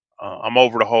I'm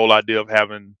over the whole idea of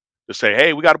having to say,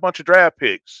 hey, we got a bunch of draft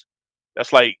picks.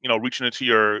 That's like reaching into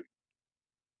your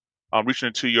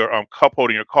cup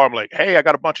holder in your car. I'm like, hey, I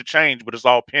got a bunch of change, but it's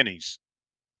all pennies.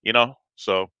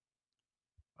 So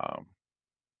um,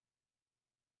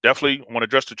 definitely want to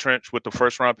address the trench with the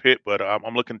first round pick, but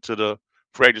I'm looking to the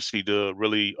free agency to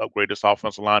really upgrade this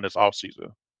offensive line this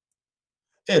offseason.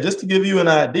 Yeah, just to give you an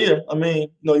idea, I mean,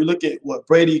 you look at what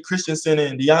Brady Christensen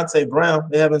and Deontay Brown,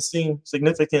 they haven't seen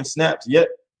significant snaps yet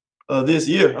this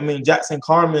year. I mean, Jackson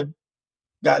Carman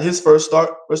got his first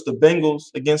start versus the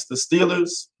Bengals against the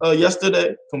Steelers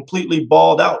yesterday, completely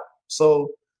balled out. So,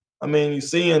 I mean, you're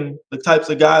seeing the types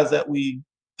of guys that we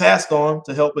passed on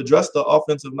to help address the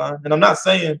offensive line. And I'm not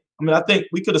saying, I think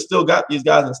we could have still got these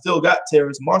guys and still got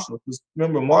Terrace Marshall, because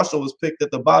remember, Marshall was picked at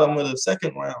the bottom of the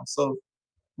second round. So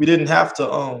we didn't have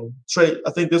to trade.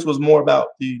 I think this was more about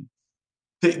the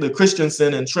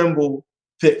Christensen and Trimble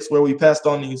picks where we passed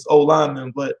on these O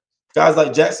linemen. But guys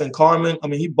like Jackson Carman, I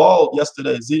mean, he balled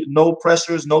yesterday. No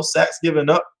pressures, no sacks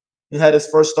given up. He had his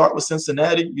first start with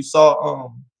Cincinnati. You saw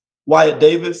Wyatt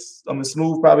Davis. I mean,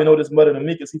 Smooth probably know this better than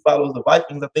me because he follows the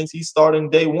Vikings. I think he's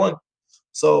starting day one.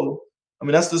 So, I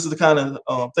mean, this is the kind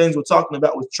of things we're talking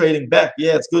about with trading back.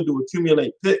 Yeah, it's good to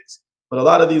accumulate picks, but a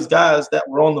lot of these guys that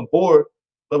were on the board,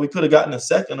 but we could have gotten a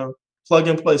second, or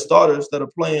plug-and-play starters that are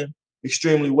playing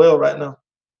extremely well right now.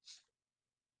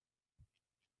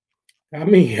 I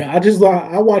mean,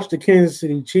 I watch the Kansas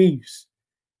City Chiefs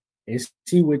and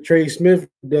see what Trey Smith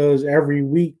does every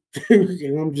week,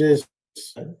 and I'm just.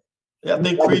 Yeah, I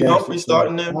think Creed Humphreys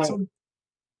starting there too.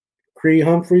 Creed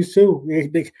Humphreys too.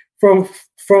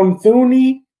 From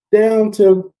Thuney down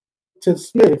to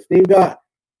Smith, they've got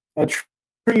a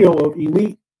trio of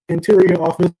elite interior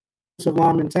offensive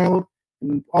lineman talent,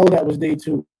 and all of that was day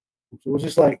two. So it's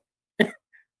just like,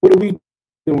 what are we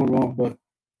doing wrong? But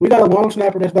we got a long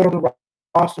snapper that's not on the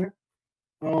roster.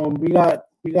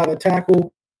 We got a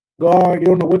tackle, guard. You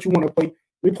don't know what you want to play.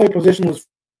 We play positionless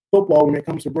football when it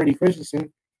comes to Brady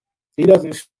Christensen. He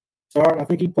doesn't start. I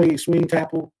think he played swing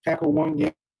tackle one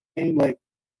game. Like,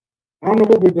 I don't know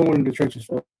what we're doing in the trenches,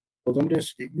 folks.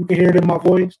 You can hear it in my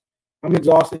voice. I'm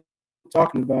exhausted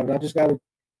talking about it. I just got to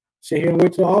sit here and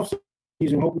wait till the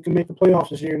offseason. Hope we can make the playoffs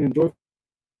this year and enjoy.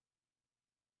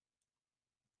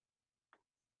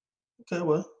 Okay,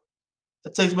 well,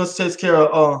 that takes care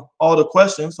of all the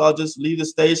questions. So I'll just leave the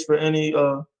stage for any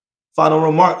final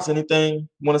remarks. Anything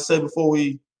you want to say before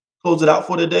we close it out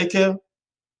for the day, Kev?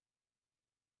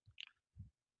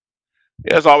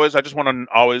 Yeah, as always, I just want to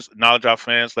always acknowledge our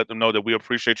fans, let them know that we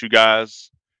appreciate you guys,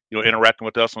 interacting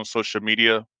with us on social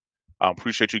media.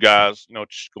 Appreciate you guys, going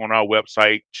on our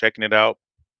website, checking it out.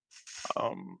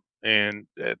 And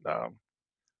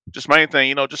just main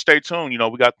thing, just stay tuned.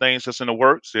 We got things that's in the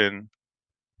works, and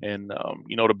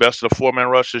the best of the 4-man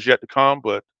rush is yet to come.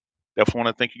 But definitely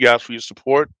want to thank you guys for your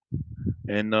support,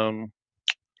 and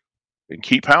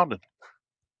keep pounding.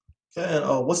 Okay, and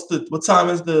what time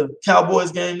is the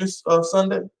Cowboys game this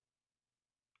Sunday?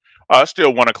 It's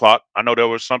still 1 o'clock. I know there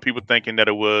were some people thinking that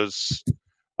it was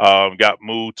got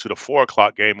moved to the 4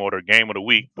 o'clock game or the game of the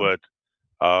week, but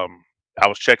I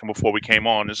was checking before we came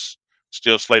on. It's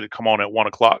still slated to come on at 1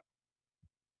 o'clock.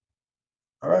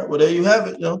 All right, well, there you have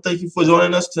it. Thank you for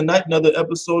joining us tonight. Another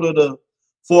episode of the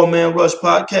 4-Man Rush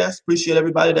podcast. Appreciate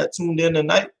everybody that tuned in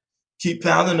tonight. Keep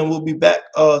pounding, and we'll be back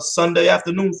Sunday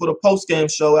afternoon for the post-game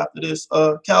show after this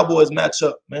Cowboys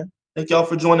matchup, man. Thank y'all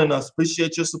for joining us.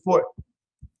 Appreciate your support.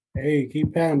 Hey,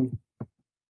 keep pounding.